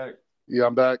 you back? Yeah,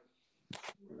 I'm back.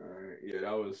 All right. Yeah,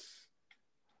 that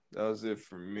was it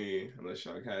for me. Unless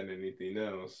y'all had anything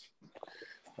else.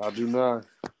 I do not.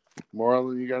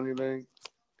 Marlon, you got anything?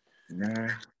 Nah.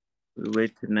 We'll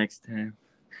wait till next time.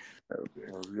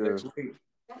 Next week.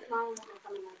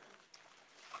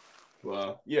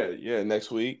 Well, yeah, next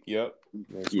week. Yep.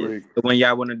 Next week. So when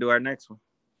y'all want to do our next one?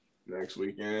 Next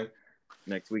weekend.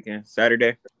 Next weekend,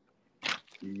 Saturday.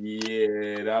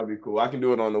 Yeah, that'd be cool. I can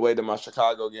do it on the way to my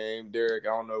Chicago game. Derek, I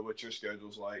don't know what your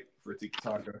schedule's like for Tiki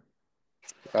Taka.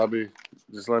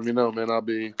 Just let me know, man. I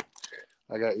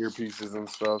got earpieces and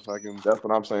stuff. That's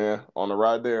what I'm saying. On the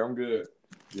ride there, I'm good.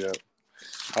 Yeah.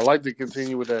 I like to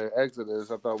continue with that Exodus.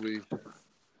 I thought we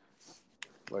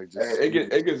Hey,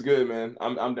 it gets good, man.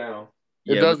 I'm down.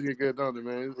 It does get good, don't it,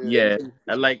 man?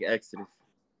 I like Exodus.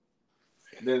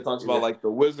 Then it talks about like the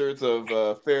wizards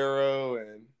of Pharaoh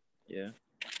and yeah,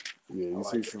 you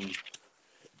see some.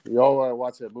 Y'all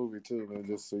watch that movie too, man,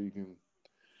 just so you can.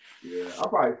 Yeah, I've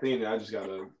probably seen it. I just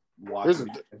gotta watch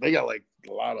it. They got like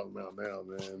a lot of them out now,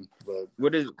 man. But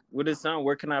what is on?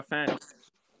 Where can I find it?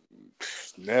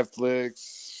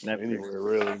 Netflix, anywhere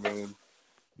really, man.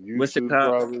 YouTube, what's it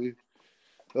called? Probably.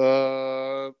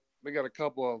 They got a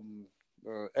couple of them.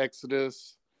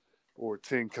 Exodus or the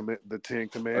Ten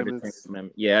Commandments.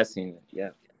 Yeah, I seen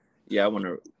it. Yeah, I want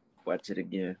to watch it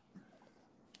again.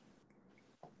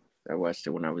 I watched it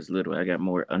when I was little. I got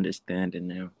more understanding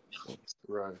now.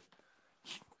 Right.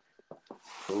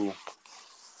 Cool.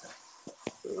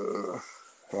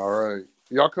 All right.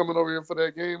 Y'all coming over here for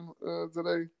that game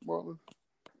today, Marlon?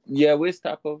 Yeah, we'll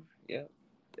stop over. Yeah.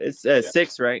 It's at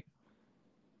 6, right?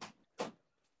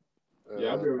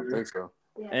 Yeah, I think so.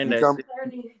 Yeah. And Tell them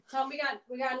we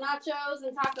got nachos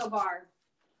and taco bar.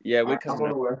 Yeah, we're coming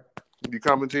over. You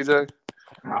coming, TJ?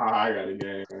 I got a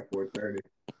game at 4:30.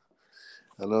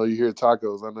 I know you hear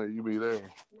tacos. I know you be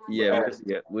there. Yeah,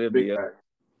 we'll be up.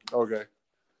 Okay.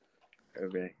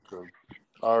 Okay. Cool.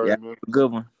 All right, man.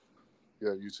 Good one.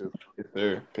 Yeah, you too. Yes,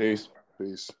 sir. Peace.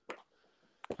 Peace.